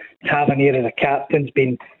instance, Tavernier as a captain's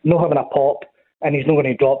been not having a pop, and he's not going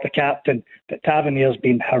to drop the captain, but Tavernier's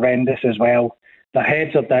been horrendous as well. Their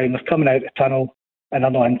heads are down. They're coming out the tunnel and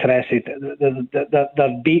they're not interested.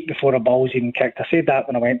 They're beat before a ball's even kicked. I said that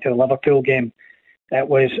when I went to the Liverpool game. It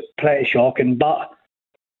was pretty shocking, but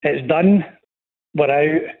it's done. We're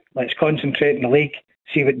out. Let's concentrate in the league,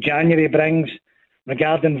 see what January brings.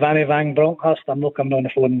 Regarding Vanny Van Bronckhorst, I'm not coming on the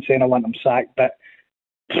phone and saying I want him sacked, but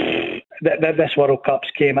this World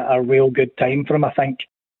Cup's came at a real good time for him, I think.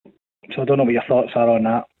 So I don't know what your thoughts are on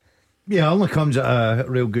that. Yeah, it only comes at a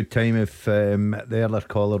real good time if the earlier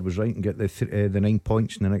caller was right and get the 9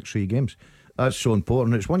 points in the next 3 games. That's so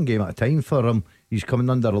important. It's one game at a time for him. He's coming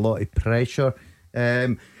under a lot of pressure.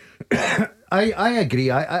 I agree.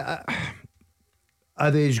 Are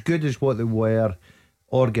they as good as what they were?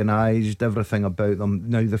 Organised, everything about them.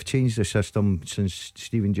 Now they've changed the system since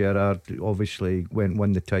Steven Gerrard obviously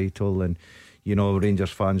won the title, and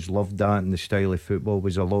Rangers fans loved that, and the style of football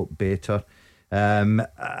was a lot better. I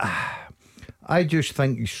just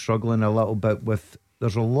think he's struggling a little bit with.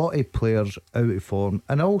 There's a lot of players out of form,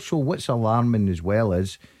 and also what's alarming as well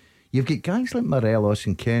is you've got guys like Morelos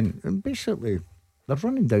and Kent, and basically they're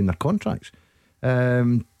running down their contracts,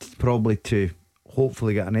 probably to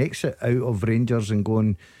hopefully get an exit out of Rangers and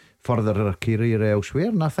going further their career elsewhere.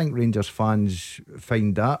 And I think Rangers fans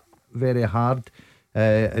find that very hard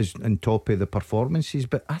as on top of the performances.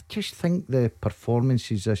 But I just think the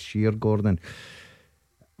performances this year, Gordon,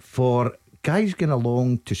 for guys going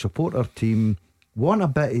along to support our team, want a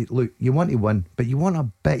bit of, look, you want to win, but you want a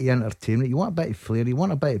bit of entertainment, you want a bit of flair, you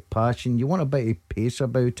want a bit of passion, you want a bit of pace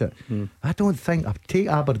about it. I don't think, I'll take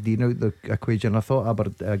Aberdeen out the equation. I thought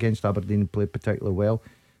against Aberdeen played particularly well,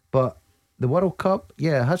 but the World Cup,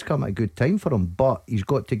 yeah, it has come at a good time for him, but he's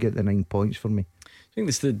got to get the 9 points for me. I think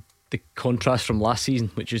it's the contrast from last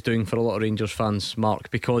season, which is doing for a lot of Rangers fans,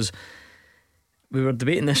 Mark, because we were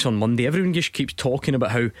debating this on Monday. Everyone just keeps talking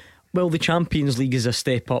about how, well, the Champions League is a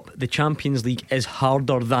step up. The Champions League is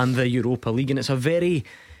harder than the Europa League, and it's a very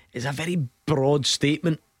broad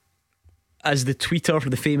statement. As the tweeter,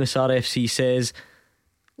 the famous RFC says,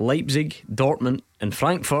 Leipzig, Dortmund and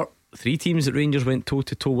Frankfurt, 3 teams that Rangers went toe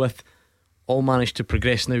to toe with, all managed to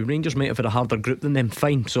progress. Now Rangers might have had a harder group than them,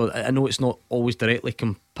 fine, so I know it's not always directly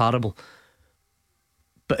comparable,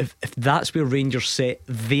 but if that's where Rangers set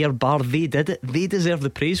their bar, they did it. They deserve the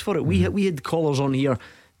praise for it. We had callers on here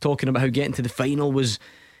talking about how getting to the final was,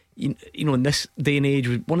 in this day and age,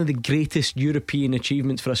 was one of the greatest European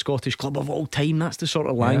achievements for a Scottish club of all time. That's the sort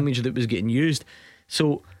of language that was getting used.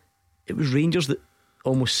 So it was Rangers that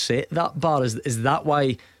almost set that bar. Is that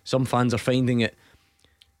why some fans are finding it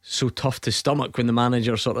so tough to stomach when the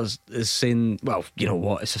manager sort of is saying, well, you know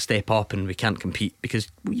what, it's a step up and we can't compete? Because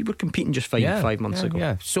we were competing just fine 5 months ago.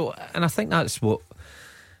 Yeah. So, and I think that's what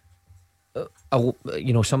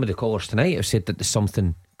some of the callers tonight have said, that there's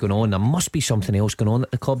something going on. There must be something else going on at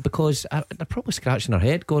the club, because they're probably scratching their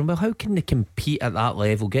head going, well, how can they compete at that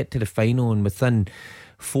level, get to the final, and within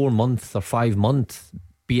 4 months or 5 months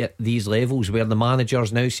be at these levels where the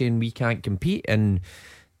manager's now saying we can't compete? And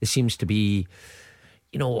it seems to be,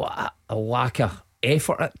 a lack of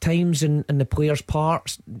effort at times in the players'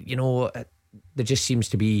 parts. There just seems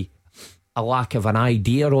to be a lack of an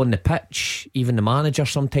idea on the pitch. Even the manager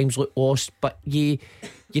sometimes look lost. But you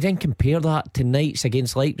then compare that to nights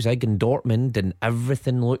against Leipzig and Dortmund, and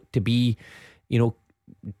everything looked to be,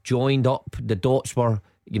 joined up. The dots were,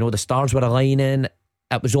 the stars were aligning.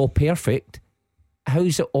 It was all perfect.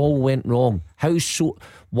 How's it all went wrong?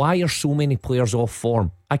 Why are so many players off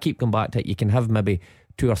form? I keep going back to it. You can have maybe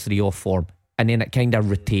 2 or 3 off form, and then it kind of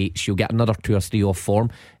rotates. You'll get another 2 or 3 off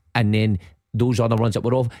form, and then those other ones that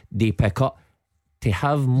were off, they pick up. To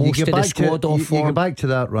have most of the squad off form. You go back to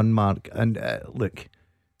that run, Mark, and look,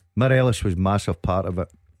 Morelos was massive part of it.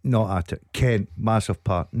 Not at it. Kent, massive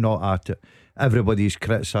part. Not at it. Everybody's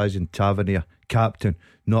criticising Tavernier, captain.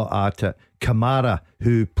 Not at it. Kamara,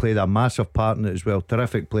 who played a massive part in it as well,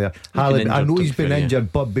 terrific player. Haaland, I know he's been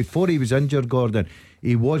injured, but before he was injured, Gordon,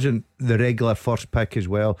 he wasn't the regular first pick as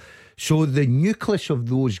well. So the nucleus of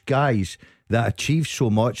those guys that achieved so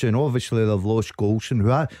much, and obviously they've lost Goulson, who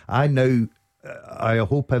I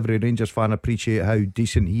hope every Rangers fan appreciate how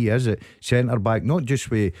decent he is at centre back, not just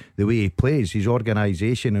with the way he plays, his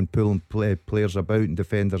organisation and pulling players about and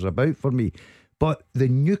defenders about for me, but the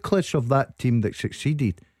nucleus of that team that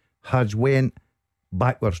succeeded has went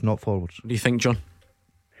backwards, not forwards. What do you think, John?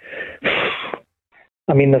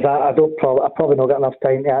 I mean, there's that. I probably not got enough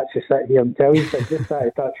time to actually sit here and tell you, but just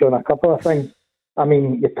to touch on a couple of things. I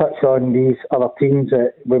mean, you touch on these other teams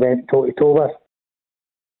that we went toe-to-toe with.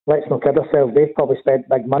 Let's not kid ourselves, they've probably spent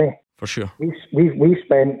big money. For sure. We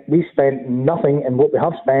spent nothing, and what we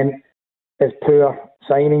have spent is poor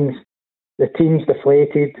signings. The team's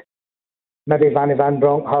deflated. Maybe Vanny van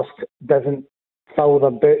Bronckhorst doesn't fill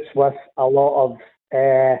their boots with a lot of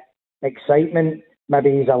excitement.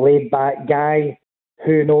 Maybe he's a laid-back guy.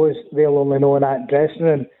 Who knows? They'll only know in that dressing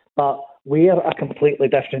room. But we're a completely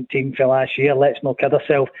different team from last year. Let's not kid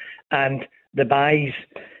ourselves. And the buys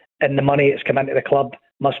and the money that's come into the club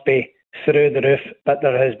must be through the roof. But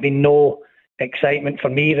there has been no excitement for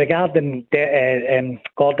me regarding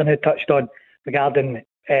Gordon, who touched on, regarding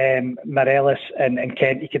Morelos and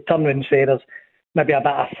Kent. You could turn around and say there's maybe a bit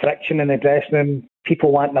of friction in the dressing room,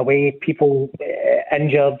 people wanting away, people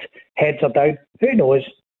injured, heads are down. Who knows?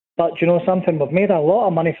 But you know something, we've made a lot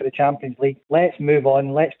of money for the Champions League. Let's move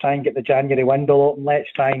on. Let's try and get the January window open.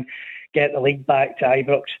 Let's try and get the league back to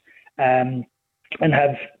Ibrox and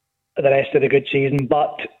have the rest of the good season.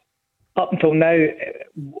 But up until now,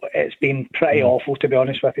 it's been pretty awful, to be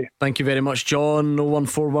honest with you. Thank you very much, John.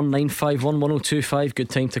 01419511025. Good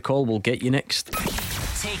time to call. We'll get you next.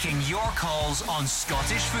 Taking your calls on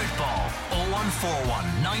Scottish football.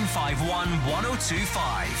 0141 951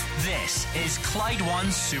 1025. This is Clyde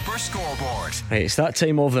One Super Scoreboard. Right, it's that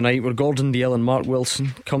time of the night where Gordon Dalziel and Mark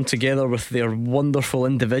Wilson come together with their wonderful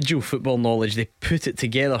individual football knowledge. They put it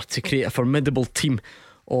together to create a formidable team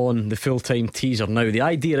on the full-time teaser. Now, the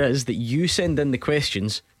idea is that you send in the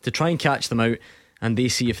questions to try and catch them out, and they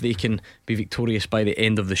see if they can be victorious by the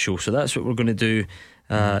end of the show. So that's what we're going to do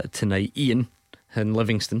tonight. Ian in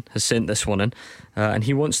Livingston has sent this one in, and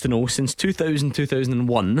he wants to know, since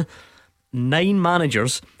 2000-2001, 9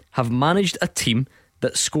 managers have managed a team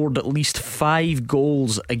that scored at least 5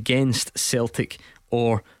 goals against Celtic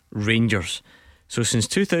or Rangers. So since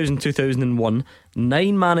 2000-2001,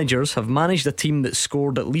 9 managers have managed a team that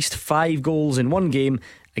scored at least 5 goals in one game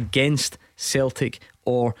against Celtic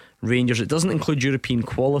or Rangers. It doesn't include European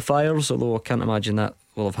qualifiers, although I can't imagine that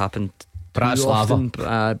will have happened Bratislava,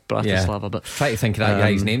 but try to think of that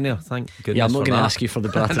guy's name there. Thank goodness. Yeah, I'm not going to ask you for the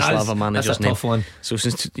Bratislava manager's that's a name. tough one. So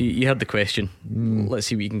since you heard the question, let's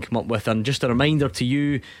see what you can come up with. And just a reminder to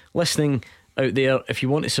you listening out there, if you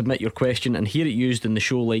want to submit your question and hear it used in the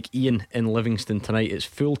show like Ian in Livingston tonight, it's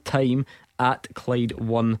fulltime at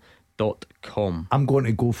Clyde1.com. I'm going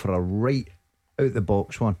to go for a right out the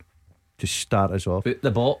box one to start us off. Out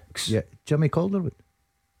the box? Yeah, Jimmy Calderwood.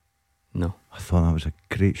 No, I thought that was a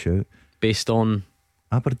great shout. Based on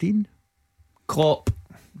Aberdeen? Klopp.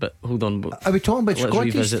 But hold on, are we talking about let's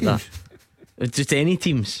Scottish revisit teams? That. Just any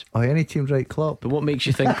teams. Oh, any teams, right, Klopp. But what makes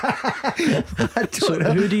you think? So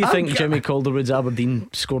who do you think Jimmy Calderwood's Aberdeen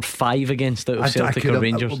scored 5 against out of Celtic or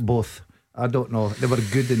Rangers? Both. I don't know. They were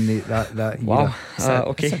good in that wow. year.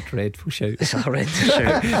 Okay. It's a dreadful shout. It's a horrendous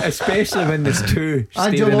shout. Especially when there's 2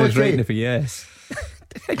 staring us right in the face. Yes.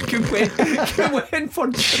 Good win for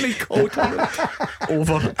Jimmy Calderwood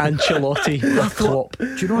over Ancelotti or Klopp.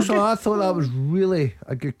 Do you know, so I thought that was really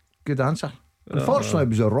a good answer. Unfortunately, it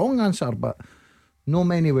was a wrong answer, but no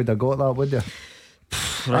many would have got that, would they?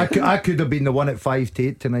 Right. I could have been the one at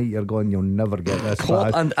 5-8 tonight. You're going, you'll never get this.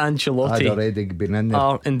 Klopp and Ancelotti I'd already been in there.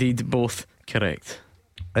 are indeed both correct.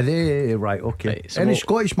 Are they right? Okay. Right, so Any we'll-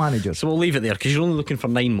 Scottish managers? So we'll leave it there because you're only looking for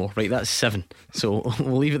 9 more. Right, that's 7. So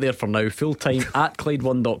we'll leave it there for now. Fulltime at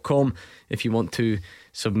Clyde1.com if you want to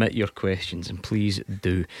submit your questions, and please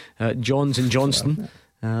do. John's in Johnston.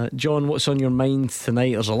 John, what's on your mind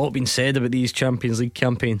tonight? There's a lot been said about these Champions League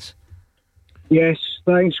campaigns. Yes,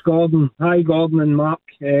 thanks, Gordon. Hi, Gordon and Mark.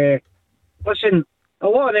 Listen, a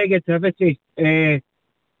lot of negativity.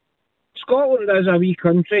 Scotland is a wee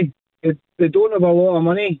country. They don't have a lot of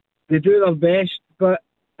money. They do their best. But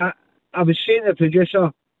I was saying to the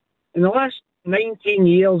producer, in the last 19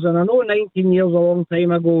 years, and I know 19 years a long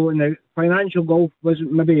time ago, and the financial gulf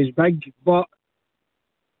wasn't maybe as big, but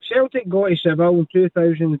Celtic got to Seville in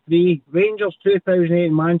 2003, Rangers 2008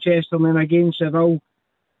 in Manchester, and then again Seville.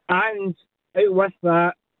 And out with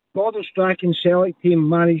that, Gordon Strachan's Celtic team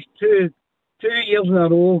managed two years in a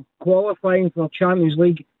row qualifying for Champions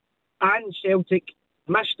League, and Celtic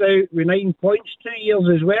missed out with 9 points 2 years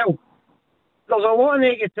as well. There's a lot of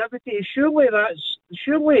negativity. Surely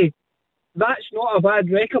that's not a bad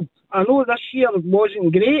record. I know this year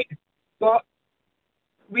wasn't great, but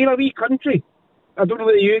we're a wee country. I don't know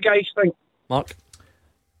what you guys think. Mark?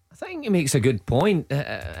 I think he makes a good point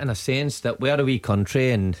in a sense that we're a wee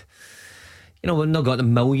country, and you know, we've not got the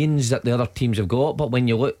millions that the other teams have got, but when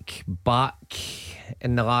you look back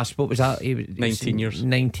in the last, what was that? 19 years.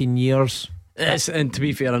 19 years. And to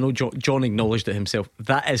be fair, I know John acknowledged it himself.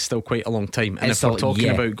 That is still quite a long time. And if we're talking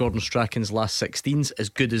about Gordon Strachan's last 16s, as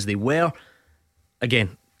good as they were,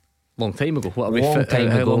 again, long time ago. What are we?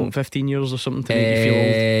 How long? 15 years or something to make you feel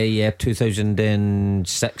old? Yeah,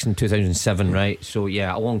 2006 and 2007, right? So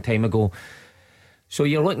yeah, a long time ago. So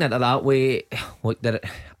you're looking at it that way. Look,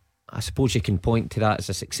 I suppose you can point to that as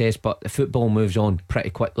a success, but the football moves on pretty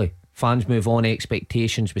quickly. Fans move on.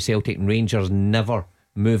 Expectations with Celtic and Rangers never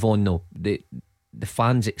move on though. The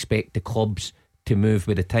fans expect the clubs to move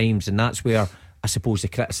with the times, and that's where I suppose the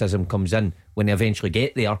criticism comes in when they eventually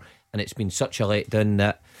get there. And it's been such a letdown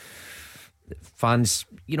that fans,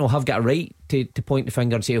 you know, have got a right to point the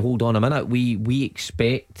finger and say, hold on a minute, we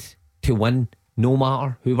expect to win no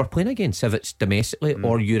matter who we're playing against, if it's domestically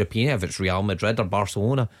or European, if it's Real Madrid or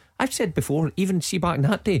Barcelona. I've said before, even see back in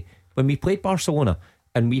that day when we played Barcelona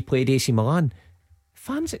and we played AC Milan,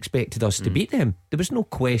 fans expected us to beat them. There was no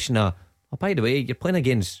question of, oh, by the way, you're playing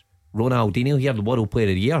against Ronaldinho here, the World Player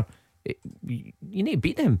of the Year. You need to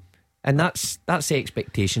beat them. And that's the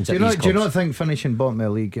expectations. Do you not think finishing bottom of the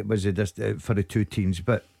league it was for the two teams?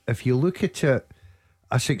 But if you look at it,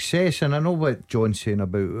 a success, and I know what John's saying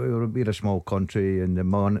about we're a small country and the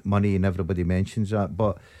money, and everybody mentions that,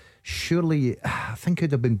 but surely I think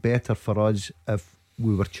it'd have been better for us if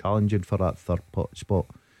we were challenging for that third spot.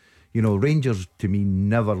 You know, Rangers to me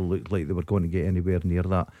never looked like they were going to get anywhere near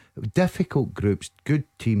that. Difficult groups, good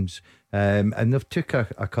teams, and they've took a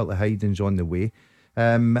couple of hidings on the way.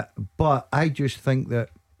 But I just think that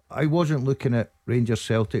I wasn't looking at Rangers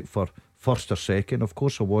Celtic for first or second. Of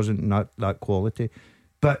course I wasn't, not that quality,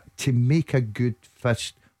 but to make a good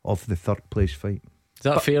fist of the third place fight. Is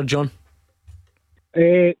that fair, John?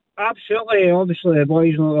 Absolutely. Obviously the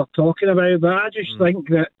boys know what they're talking about, but I just think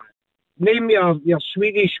that name your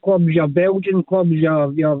Swedish clubs, your Belgian clubs,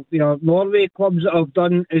 your Norway clubs that have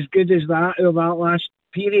done as good as that over that last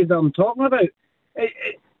period that I'm talking about.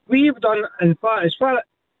 We've done, in fact, as far as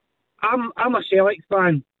I'm a Celtic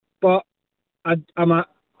fan, but I'm a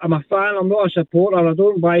fan. I'm not a supporter. I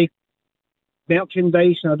don't buy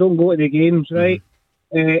merchandise and I don't go to the games. Right.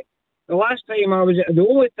 The last time the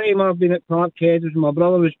only time I've been at Parkhead was when my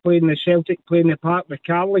brother was playing the Celtic, playing the park with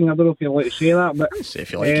Carling. I don't know if you like to say that, but say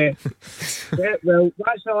if you like. Yeah, well,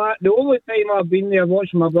 that's the only time I've been there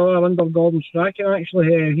watching my brother under Gordon Strachan.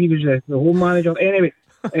 Actually, he was the home manager. Anyway.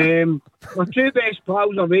 My two best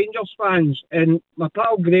pals are Rangers fans, and my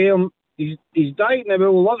pal Graham, he's dyed in the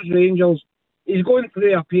wool, loves Rangers. He's going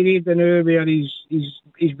through a period now where he's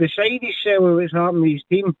beside himself with what's happening with his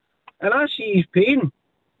team, and I see his pain,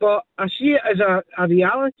 but I see it as a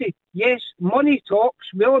reality. Yes, money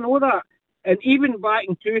talks, we all know that, and even back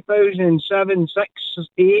in 2007, 6,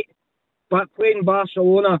 8, back playing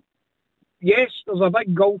Barcelona, yes, there's a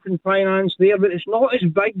big gulf in finance there, but it's not as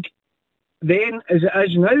big then as it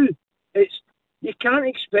is now. You can't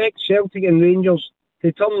expect Celtic and Rangers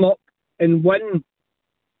to turn up and win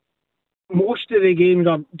most of the games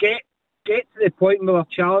or get to the point where they're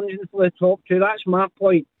challenging for the top two. That's my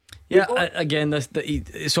point. Yeah, again,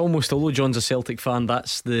 it's almost, although John's a Celtic fan,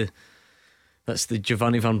 that's the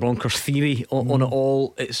Giovanni Van Bronckhorst theory on it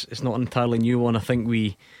all. It's not an entirely new one. I think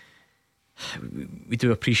we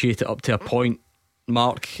do appreciate it up to a point,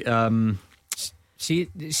 Mark. See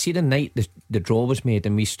the night the draw was made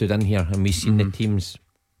and we stood in here and we seen the teams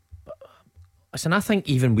Listen, I think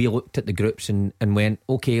even we looked at the groups and went,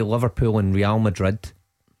 okay, Liverpool and Real Madrid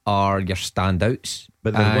are your standouts,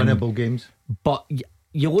 but they're winnable games. But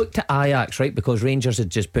you looked at Ajax, right, because Rangers had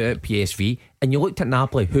just put out PSV, and you looked at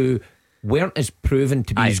Napoli, who weren't as proven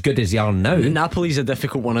to be as good as they are now. Napoli's a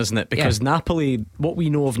difficult one, isn't it? Because Napoli, what we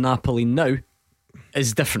know of Napoli now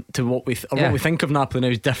is different to what we what we think of Napoli now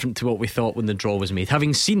is different to what we thought when the draw was made.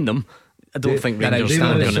 Having seen them, I don't think Rangers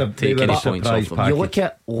are going to take any points off them. You look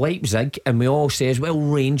at Leipzig, and we all say as well,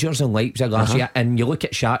 Rangers and Leipzig last year, and you look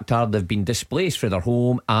at Shakhtar, they've been displaced for their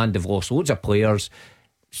home and they've lost loads of players.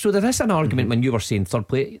 So there is an argument when you were saying third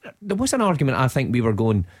place. There was an argument, I think we were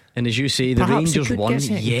going. And as you say, the Rangers won.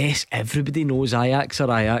 Yes, everybody knows Ajax are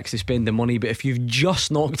Ajax, they spend the money. But if you've just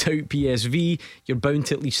knocked out PSV, you're bound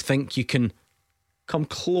to at least think you can come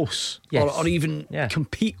close, or even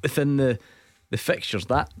compete within the fixtures.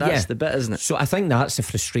 That's the bit, isn't it? So I think that's the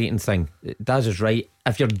frustrating thing. Daz is right.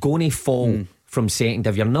 If you're going to fall from second,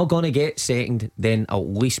 if you're not going to get second, then at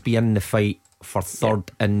least be in the fight for third,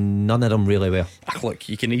 and none of them really were. Look,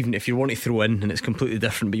 you can, even if you want to throw in, and it's completely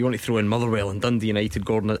different, but you want to throw in Motherwell and Dundee United,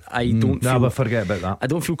 Gordon, we'll forget about that. I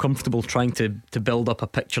don't feel comfortable trying to build up a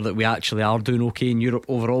picture that we actually are doing okay in Europe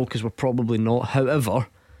overall, because we're probably not. However,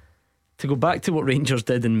 to go back to what Rangers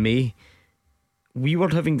did in May, we were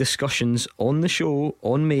having discussions on the show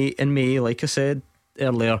in May, like I said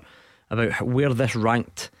earlier, about where this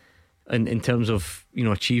ranked in terms of, you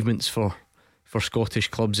know, achievements for Scottish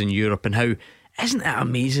clubs in Europe, and how, isn't it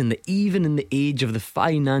amazing that even in the age of the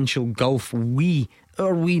financial gulf,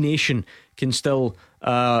 our nation can still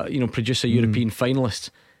produce a European finalist,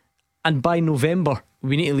 and by November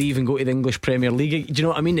we need to leave and go to the English Premier League. Do you know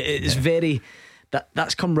what I mean? It's very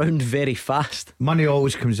that's come round very fast. Money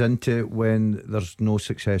always comes into it when there's no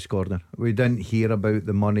success, Gordon. We didn't hear about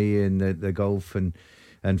the money in the Gulf and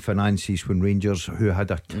finances when Rangers, who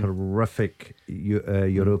had a terrific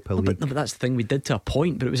Europa League. But that's the thing, we did to a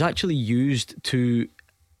point, but it was actually used to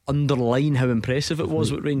underline how impressive it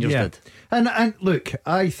was what Rangers did. And look,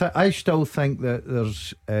 I still think that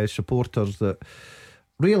there's supporters that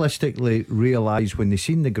realistically realise when they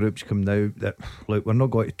seen the groups come now that, look, we're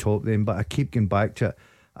not going to top them, but I keep going back to it.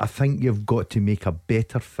 I think you've got to make a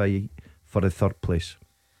better fight for the third place.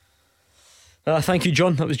 Thank you,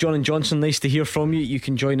 John. That was John and Johnson. Nice to hear from you. You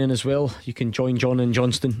can join in as well. You can join John and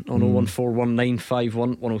Johnston on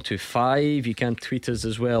 01419511025. You can tweet us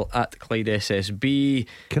as well at Clyde SSB.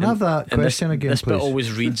 Can I have that question again, this please? Bit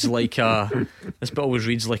always reads like a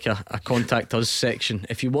contact us section.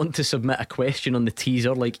 If you want to submit a question on the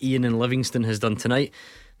teaser like Ian in Livingston has done tonight,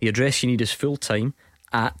 the address you need is fulltime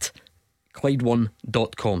at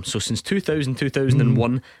Clyde1.com. So since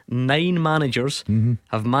 2000-2001, 9 managers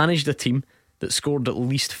have managed a team that scored at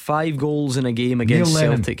least 5 goals in a game against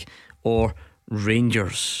Celtic or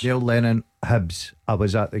Rangers. Neil Lennon, Hibs. I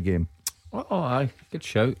was at the game. Oh, aye, good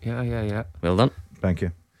shout. Yeah. Well done. Thank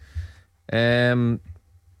you. Now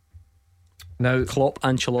Klopp,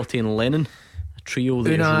 Ancelotti and Lennon, a trio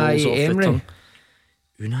that rolls off the tongue.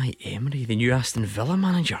 Unai Emery, the new Aston Villa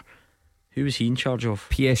manager. Who was he in charge of?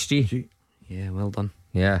 PSG. Yeah, well done.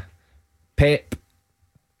 Yeah. Pep.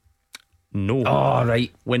 No. Oh, right.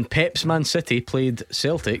 When Pep's Man City played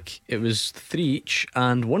Celtic, it was 3 each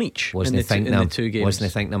and 1 each in the 2 games. Wasn't I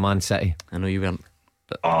thinking of Man City? I know you weren't.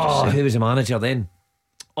 But who was the manager then?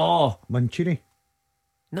 Oh, Mancini.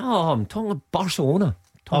 No, I'm talking about Barcelona.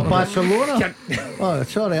 Barcelona. Oh,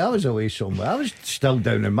 sorry, I was away somewhere. I was still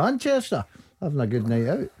down in Manchester having a good night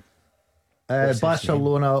out.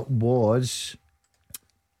 Barcelona was.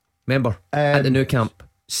 Remember at the Nou Camp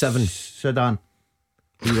 7. Zidane.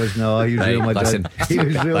 He was Real Madrid.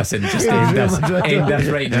 Listen, just end this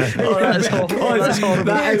right now. That's horrible.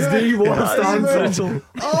 That is the worst answer.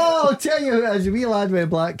 I'll tell you, as a wee lad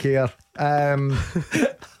with black hair. Wasn't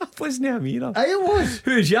it Amira? It was.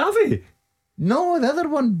 Who's Xavi? No, the other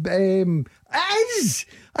one. It is.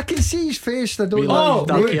 I can see his face. I don't know.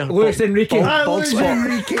 Luis Enrique. Luis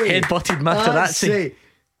Enrique. Headbutted Materazzi.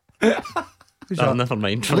 Never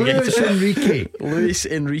mind. Luis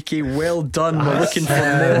Enrique, well done. We're looking for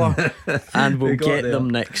more, and we'll get them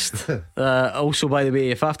next. Also, by the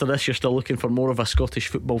way, if after this you're still looking for more of a Scottish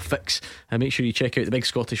football fix, make sure you check out the Big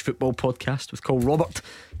Scottish Football Podcast with Cole Robert.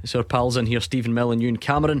 It's our pals in here, Stephen Mill and Ewan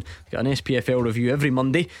Cameron. We've got an SPFL review every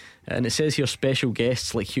Monday, and it says here special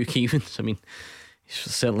guests like Hugh Keevans. I mean,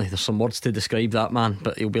 certainly there's some words to describe that man,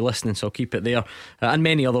 but he'll be listening, so I'll keep it there. And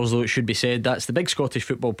many others, though, it should be said. That's the Big Scottish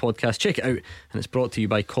Football Podcast. Check it out, and it's brought to you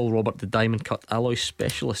by Cole Robert, the Diamond Cut Alloy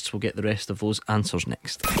Specialists. We'll get the rest of those answers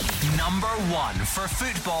next. Number 1 for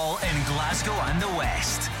football in Glasgow and the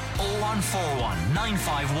West. 0141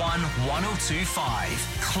 951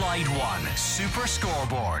 1025. Clyde One Super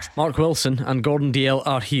Scoreboard. Mark Wilson and Gordon Dalziel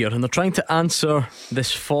are here, and they're trying to answer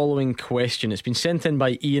this following question. It's been sent in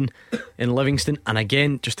by Ian in Livingston, and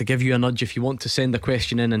again, just to give you a nudge, if you want to send a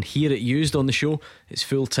question in and hear it used on the show, it's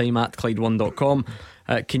fulltime@clyde1.com.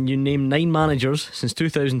 Can you name 9 managers since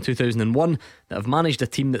 2000-2001 that have managed a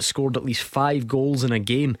team that scored at least 5 goals in a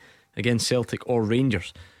game against Celtic or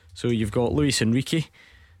Rangers? So you've got Luis Enrique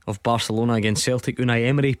of Barcelona against Celtic, Unai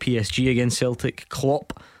Emery, PSG against Celtic,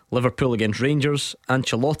 Klopp, Liverpool against Rangers,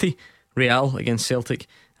 Ancelotti, Real against Celtic,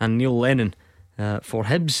 and Neil Lennon for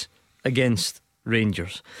Hibs against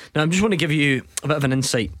Rangers. Now, I just want to give you a bit of an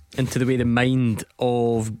insight into the way the mind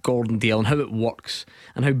of Gordon Dalziel and how it works,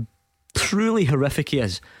 and how truly horrific he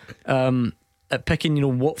is at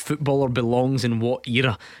picking, what footballer belongs in what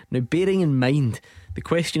era. Now, bearing in mind, the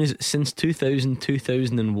question is since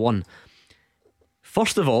 2000-2001.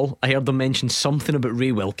 First of all, I heard them mention something about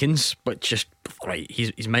Ray Wilkins, but just, right,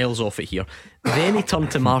 he's miles off it here. Then he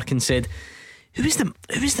turned to Mark and said, Who was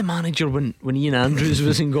the manager when Ian Andrews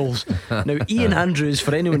was in goals? Now, Ian Andrews,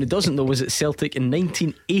 for anyone who doesn't know, was at Celtic in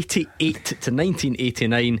 1988 to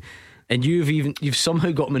 1989, and you've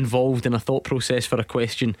somehow got him involved in a thought process for a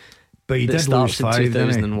question. But he that did lose starts in 5,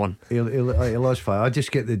 2001. He lost 5. I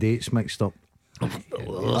just get the dates mixed up.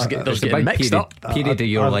 There's getting mixed up. Period of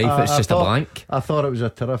your life, it's just a blank. I thought it was a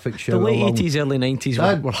terrific show. The late 80s, early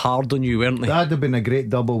 90s were hard on you, weren't they? That'd have been a great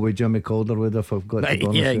double with Jimmy Calderwood, if I've got to be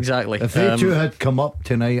honest. Yeah, exactly. If they two had come up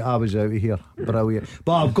tonight, I was out of here. Brilliant.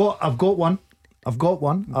 But I've got one.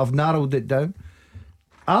 I've narrowed it down.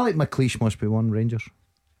 Alec McLeish must be one, Rangers.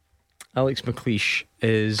 Alex McLeish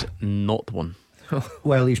is not one.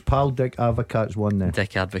 Well, his pal Dick Advocaat's one then.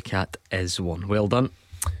 Dick Advocaat is one. Well done.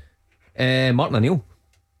 Martin O'Neill.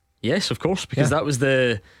 Yes, of course, because that was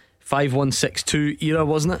the 5-1-6-2 era,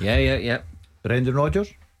 wasn't it? Yeah. Brendan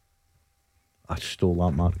Rodgers. I stole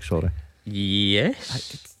that, Mark, sorry.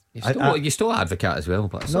 Yes. You stole Advocaat as well,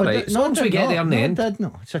 but it's alright. As long as we get there in the end.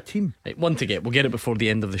 It's a team. Right, one to get. We'll get it before the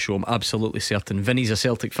end of the show, I'm absolutely certain. Vinny's a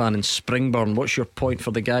Celtic fan in Springburn. What's your point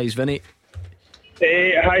for the guys, Vinny?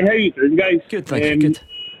 Hi, how you doing, guys? Good, thank you. Good.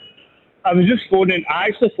 I was just phoning. I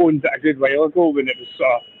actually phoned it a good while ago when it was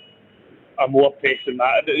sort of a more pressing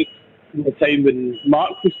matter. The time when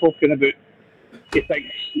Mark was talking about he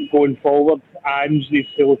thinks going forward, Ange needs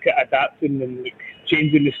to look at adapting and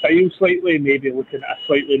changing the style slightly, maybe looking at a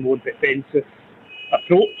slightly more defensive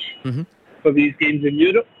approach for these games in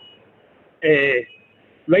Europe.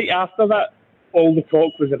 Right after that, all the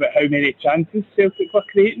talk was about how many chances Celtic were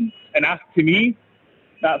creating, and to me,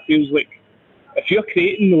 that feels like if you're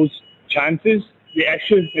creating those chances, the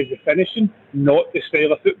issue is the finishing, not the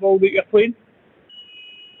style of football that you're playing.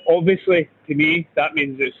 Obviously, to me, that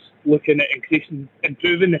means it's looking at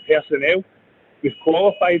improving the personnel. We've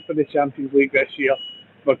qualified for the Champions League this year.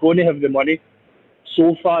 We're going to have the money.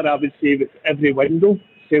 So far, I would say with every window,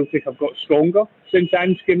 Celtic have got stronger since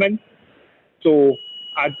Ange came in. So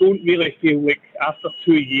I don't really feel like after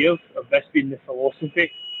 2 years of this being the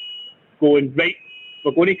philosophy, going, right,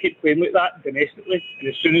 we're going to keep playing like that domestically, and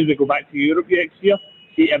as soon as we go back to Europe next year,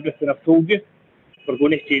 see everything I've told you, we're going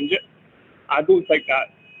to change it. I don't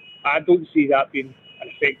see that being an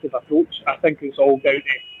effective approach. I think it's all down to,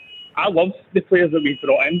 I love the players that we've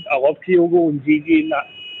brought in. I love Kyogo and Gigi and that,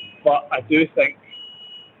 but I do think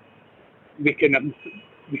we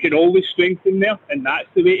can always strengthen there, and that's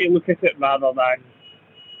the way to look at it, rather than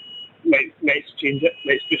let's change it.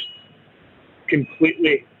 Let's just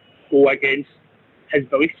completely go against his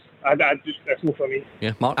beliefs. That's not for me.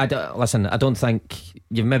 Yeah, Mark. I don't think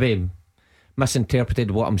you've maybe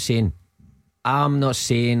misinterpreted what I'm saying. I'm not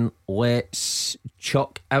saying let's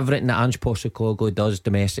chuck everything that Ange Postecoglou does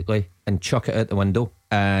domestically and chuck it out the window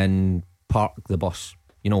and park the bus.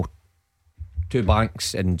 2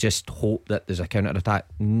 blanks and just hope that there's a counter attack.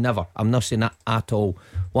 Never. I'm not saying that at all.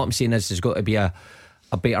 What I'm saying is there's got to be a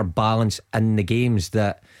better balance in the games.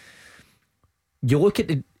 That you look at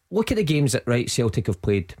the games that Celtic have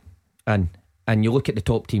played in, and you look at the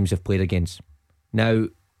top teams they've played against. Now,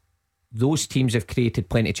 those teams have created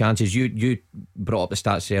plenty of chances. You brought up the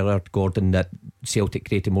stats earlier, Gordon, that Celtic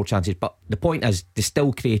created more chances, but the point is they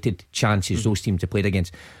still created chances, those teams they played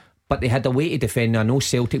against, but they had a way to defend. I know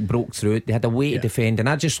Celtic broke through it. They had a way to defend, and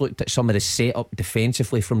I just looked at some of the set-up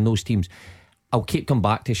defensively from those teams. I'll keep coming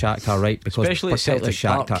back to Shakhtar, right? Because especially Celtic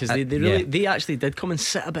Park, because they actually did come and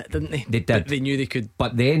sit a bit, didn't they? They did. They knew they could.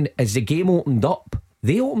 But then as the game opened up,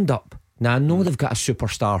 they opened up. Now I know they've got a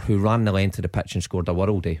superstar who ran the length of the pitch and scored a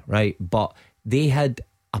worldie, right? But they had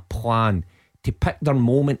a plan to pick their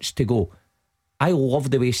moments to go. I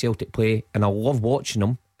love the way Celtic play, and I love watching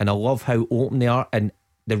them, and I love how open they are, and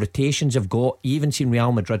the rotations have got. You even seen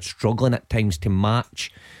Real Madrid struggling at times to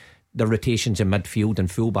match the rotations in midfield and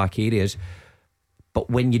full-back areas. But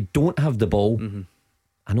when you don't have the ball,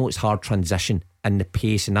 I know it's hard transition and the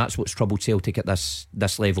pace, and that's what's troubled Celtic at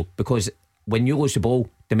this level, because when you lose the ball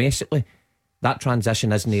domestically, that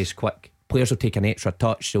transition isn't as quick. Players will take an extra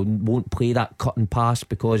touch, so won't play that cut and pass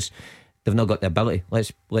because they've not got the ability.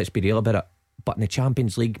 Let's be real about it. But in the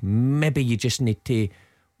Champions League, maybe you just need to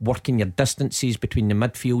work in your distances between the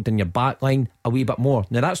midfield and your back line a wee bit more.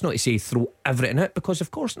 Now that's not to say throw everything out, because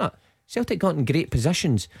of course not. Celtic got in great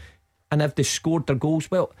positions, and if they scored their goals,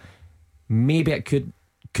 well, maybe it could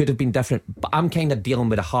have been different. But I'm kind of dealing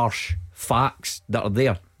with the harsh facts that are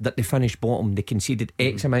there, that they finished bottom. They conceded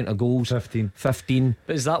X amount of goals, 15.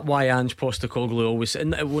 But is that why Ange Postecoglou always,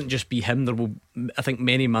 and it won't just be him, there will, I think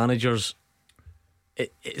many managers,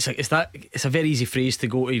 it's a very easy phrase to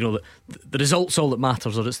go, the result's all that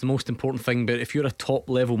matters, or it's the most important thing. But if you're a top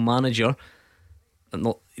level manager, I'm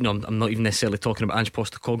not even necessarily talking about Ange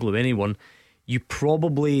Postecoglou, anyone, you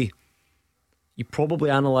probably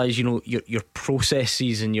analyse your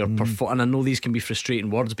processes and your and I know these can be frustrating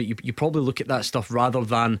words, but you probably look at that stuff rather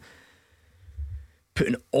than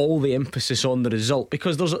putting all the emphasis on the result,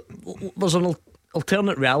 because there's an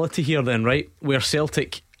alternate reality here then, right, where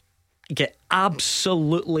Celtic get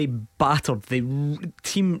absolutely battered. The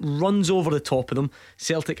team runs over the top of them.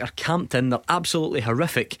 Celtic are camped in, they're absolutely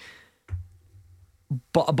horrific,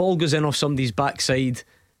 but a ball goes in off somebody's backside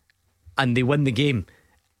and they win the game,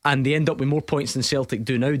 and they end up with more points than Celtic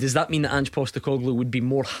do now. Does that mean that Ange Postecoglou would be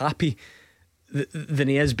more happy than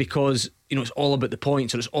he is, because it's all about the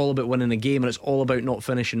points, or it's all about winning a game, and it's all about not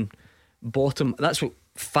finishing bottom? That's what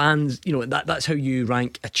fans, that's how you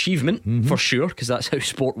rank achievement, for sure, because that's how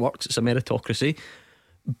sport works. It's a meritocracy.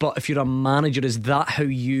 But if you're a manager, is that how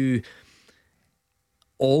you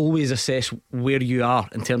always assess where you are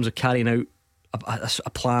in terms of carrying out a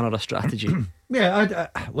plan or a strategy? Yeah,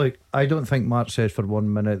 I don't think Mark says for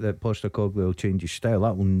 1 minute that Postecoglou will change his style.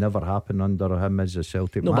 That will never happen under him as a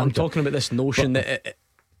Celtic manager. But I'm talking about this notion that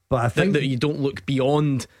I think that you don't look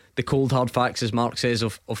beyond the cold hard facts, as Mark says,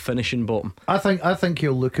 of finishing bottom. I think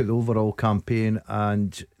he'll look at the overall campaign,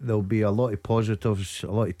 and there'll be a lot of positives,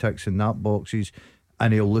 a lot of ticks in that boxes,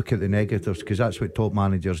 and he'll look at the negatives, because that's what top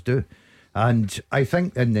managers do. And I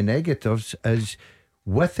think in the negatives is,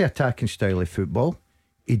 with the attacking style of football,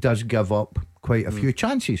 he does give up quite a few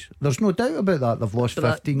chances. There's no doubt about that. They've lost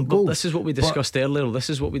 15 goals. This is what we discussed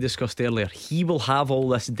earlier. He will have all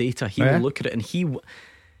this data. He will look at it, and he's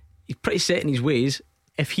pretty set in his ways.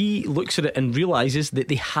 If he looks at it and realises that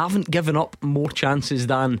they haven't given up more chances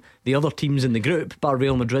than the other teams in the group, bar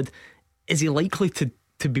Real Madrid, is he likely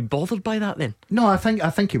to be bothered by that then? No, I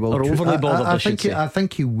think he will. Or overly bothered, I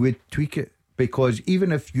think he would tweak it, because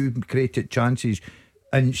even if you created chances,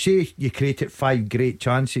 and say you created 5 great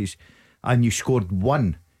chances and you scored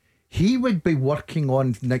 1, he would be working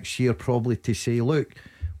on next year probably to say, look,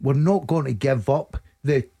 we're not going to give up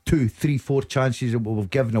the 2, 3, 4 chances that we've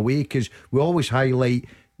given away, because we always highlight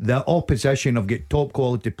the opposition have got top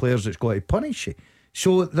quality players that's got to punish you.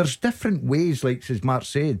 So there's different ways, like as Mark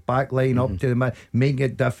said, back line up to the making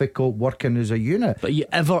it difficult, working as a unit. But are you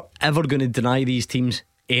ever going to deny these teams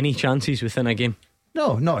any chances within a game?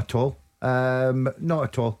 No, not at all. Not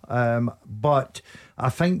at all. But I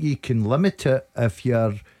think you can limit it if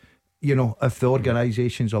you're, if the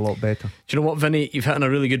organisation's a lot better. Do you know what, Vinny? You've hit on a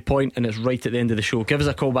really good point, and it's right at the end of the show. Give us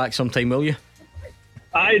a call back sometime, will you?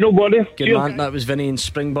 Aye, nobody. Good Cheers. Man. That was Vinny in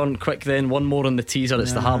Springburn. Quick then, one more on the teaser.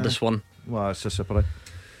 It's the hardest one. Well, it's a surprise.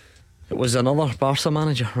 It was another Barca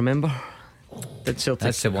manager, remember? Did Celtic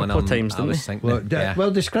That's the a one couple of times, didn't he?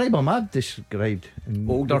 Well, describe him. I've described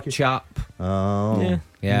older chap. Oh,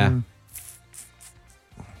 yeah.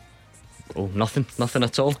 Oh, nothing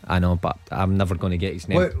at all. I know, but I'm never going to get his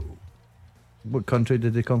name. What country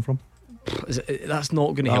did they come from? That's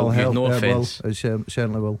not going to help you. No offence. It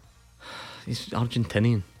certainly will. He's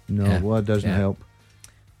Argentinian. No, it doesn't help.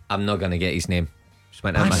 I'm not going to get his name. Just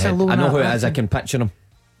went out of my head. I know who it is. I can picture him.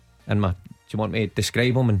 Do you want me to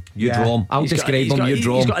describe him and you draw him? I'll describe him. You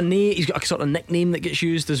draw him. He's got a name. He's got a sort of nickname that gets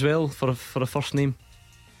used as well for a first name.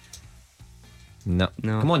 No.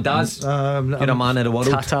 Come on, Daz. You're a man of the world.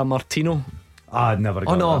 Tata Martino. I'd never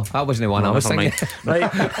got that wasn't the one I was thinking.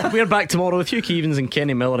 Right, we're back tomorrow with Hugh Keevins and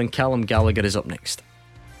Kenny Miller, and Callum Gallagher is up next.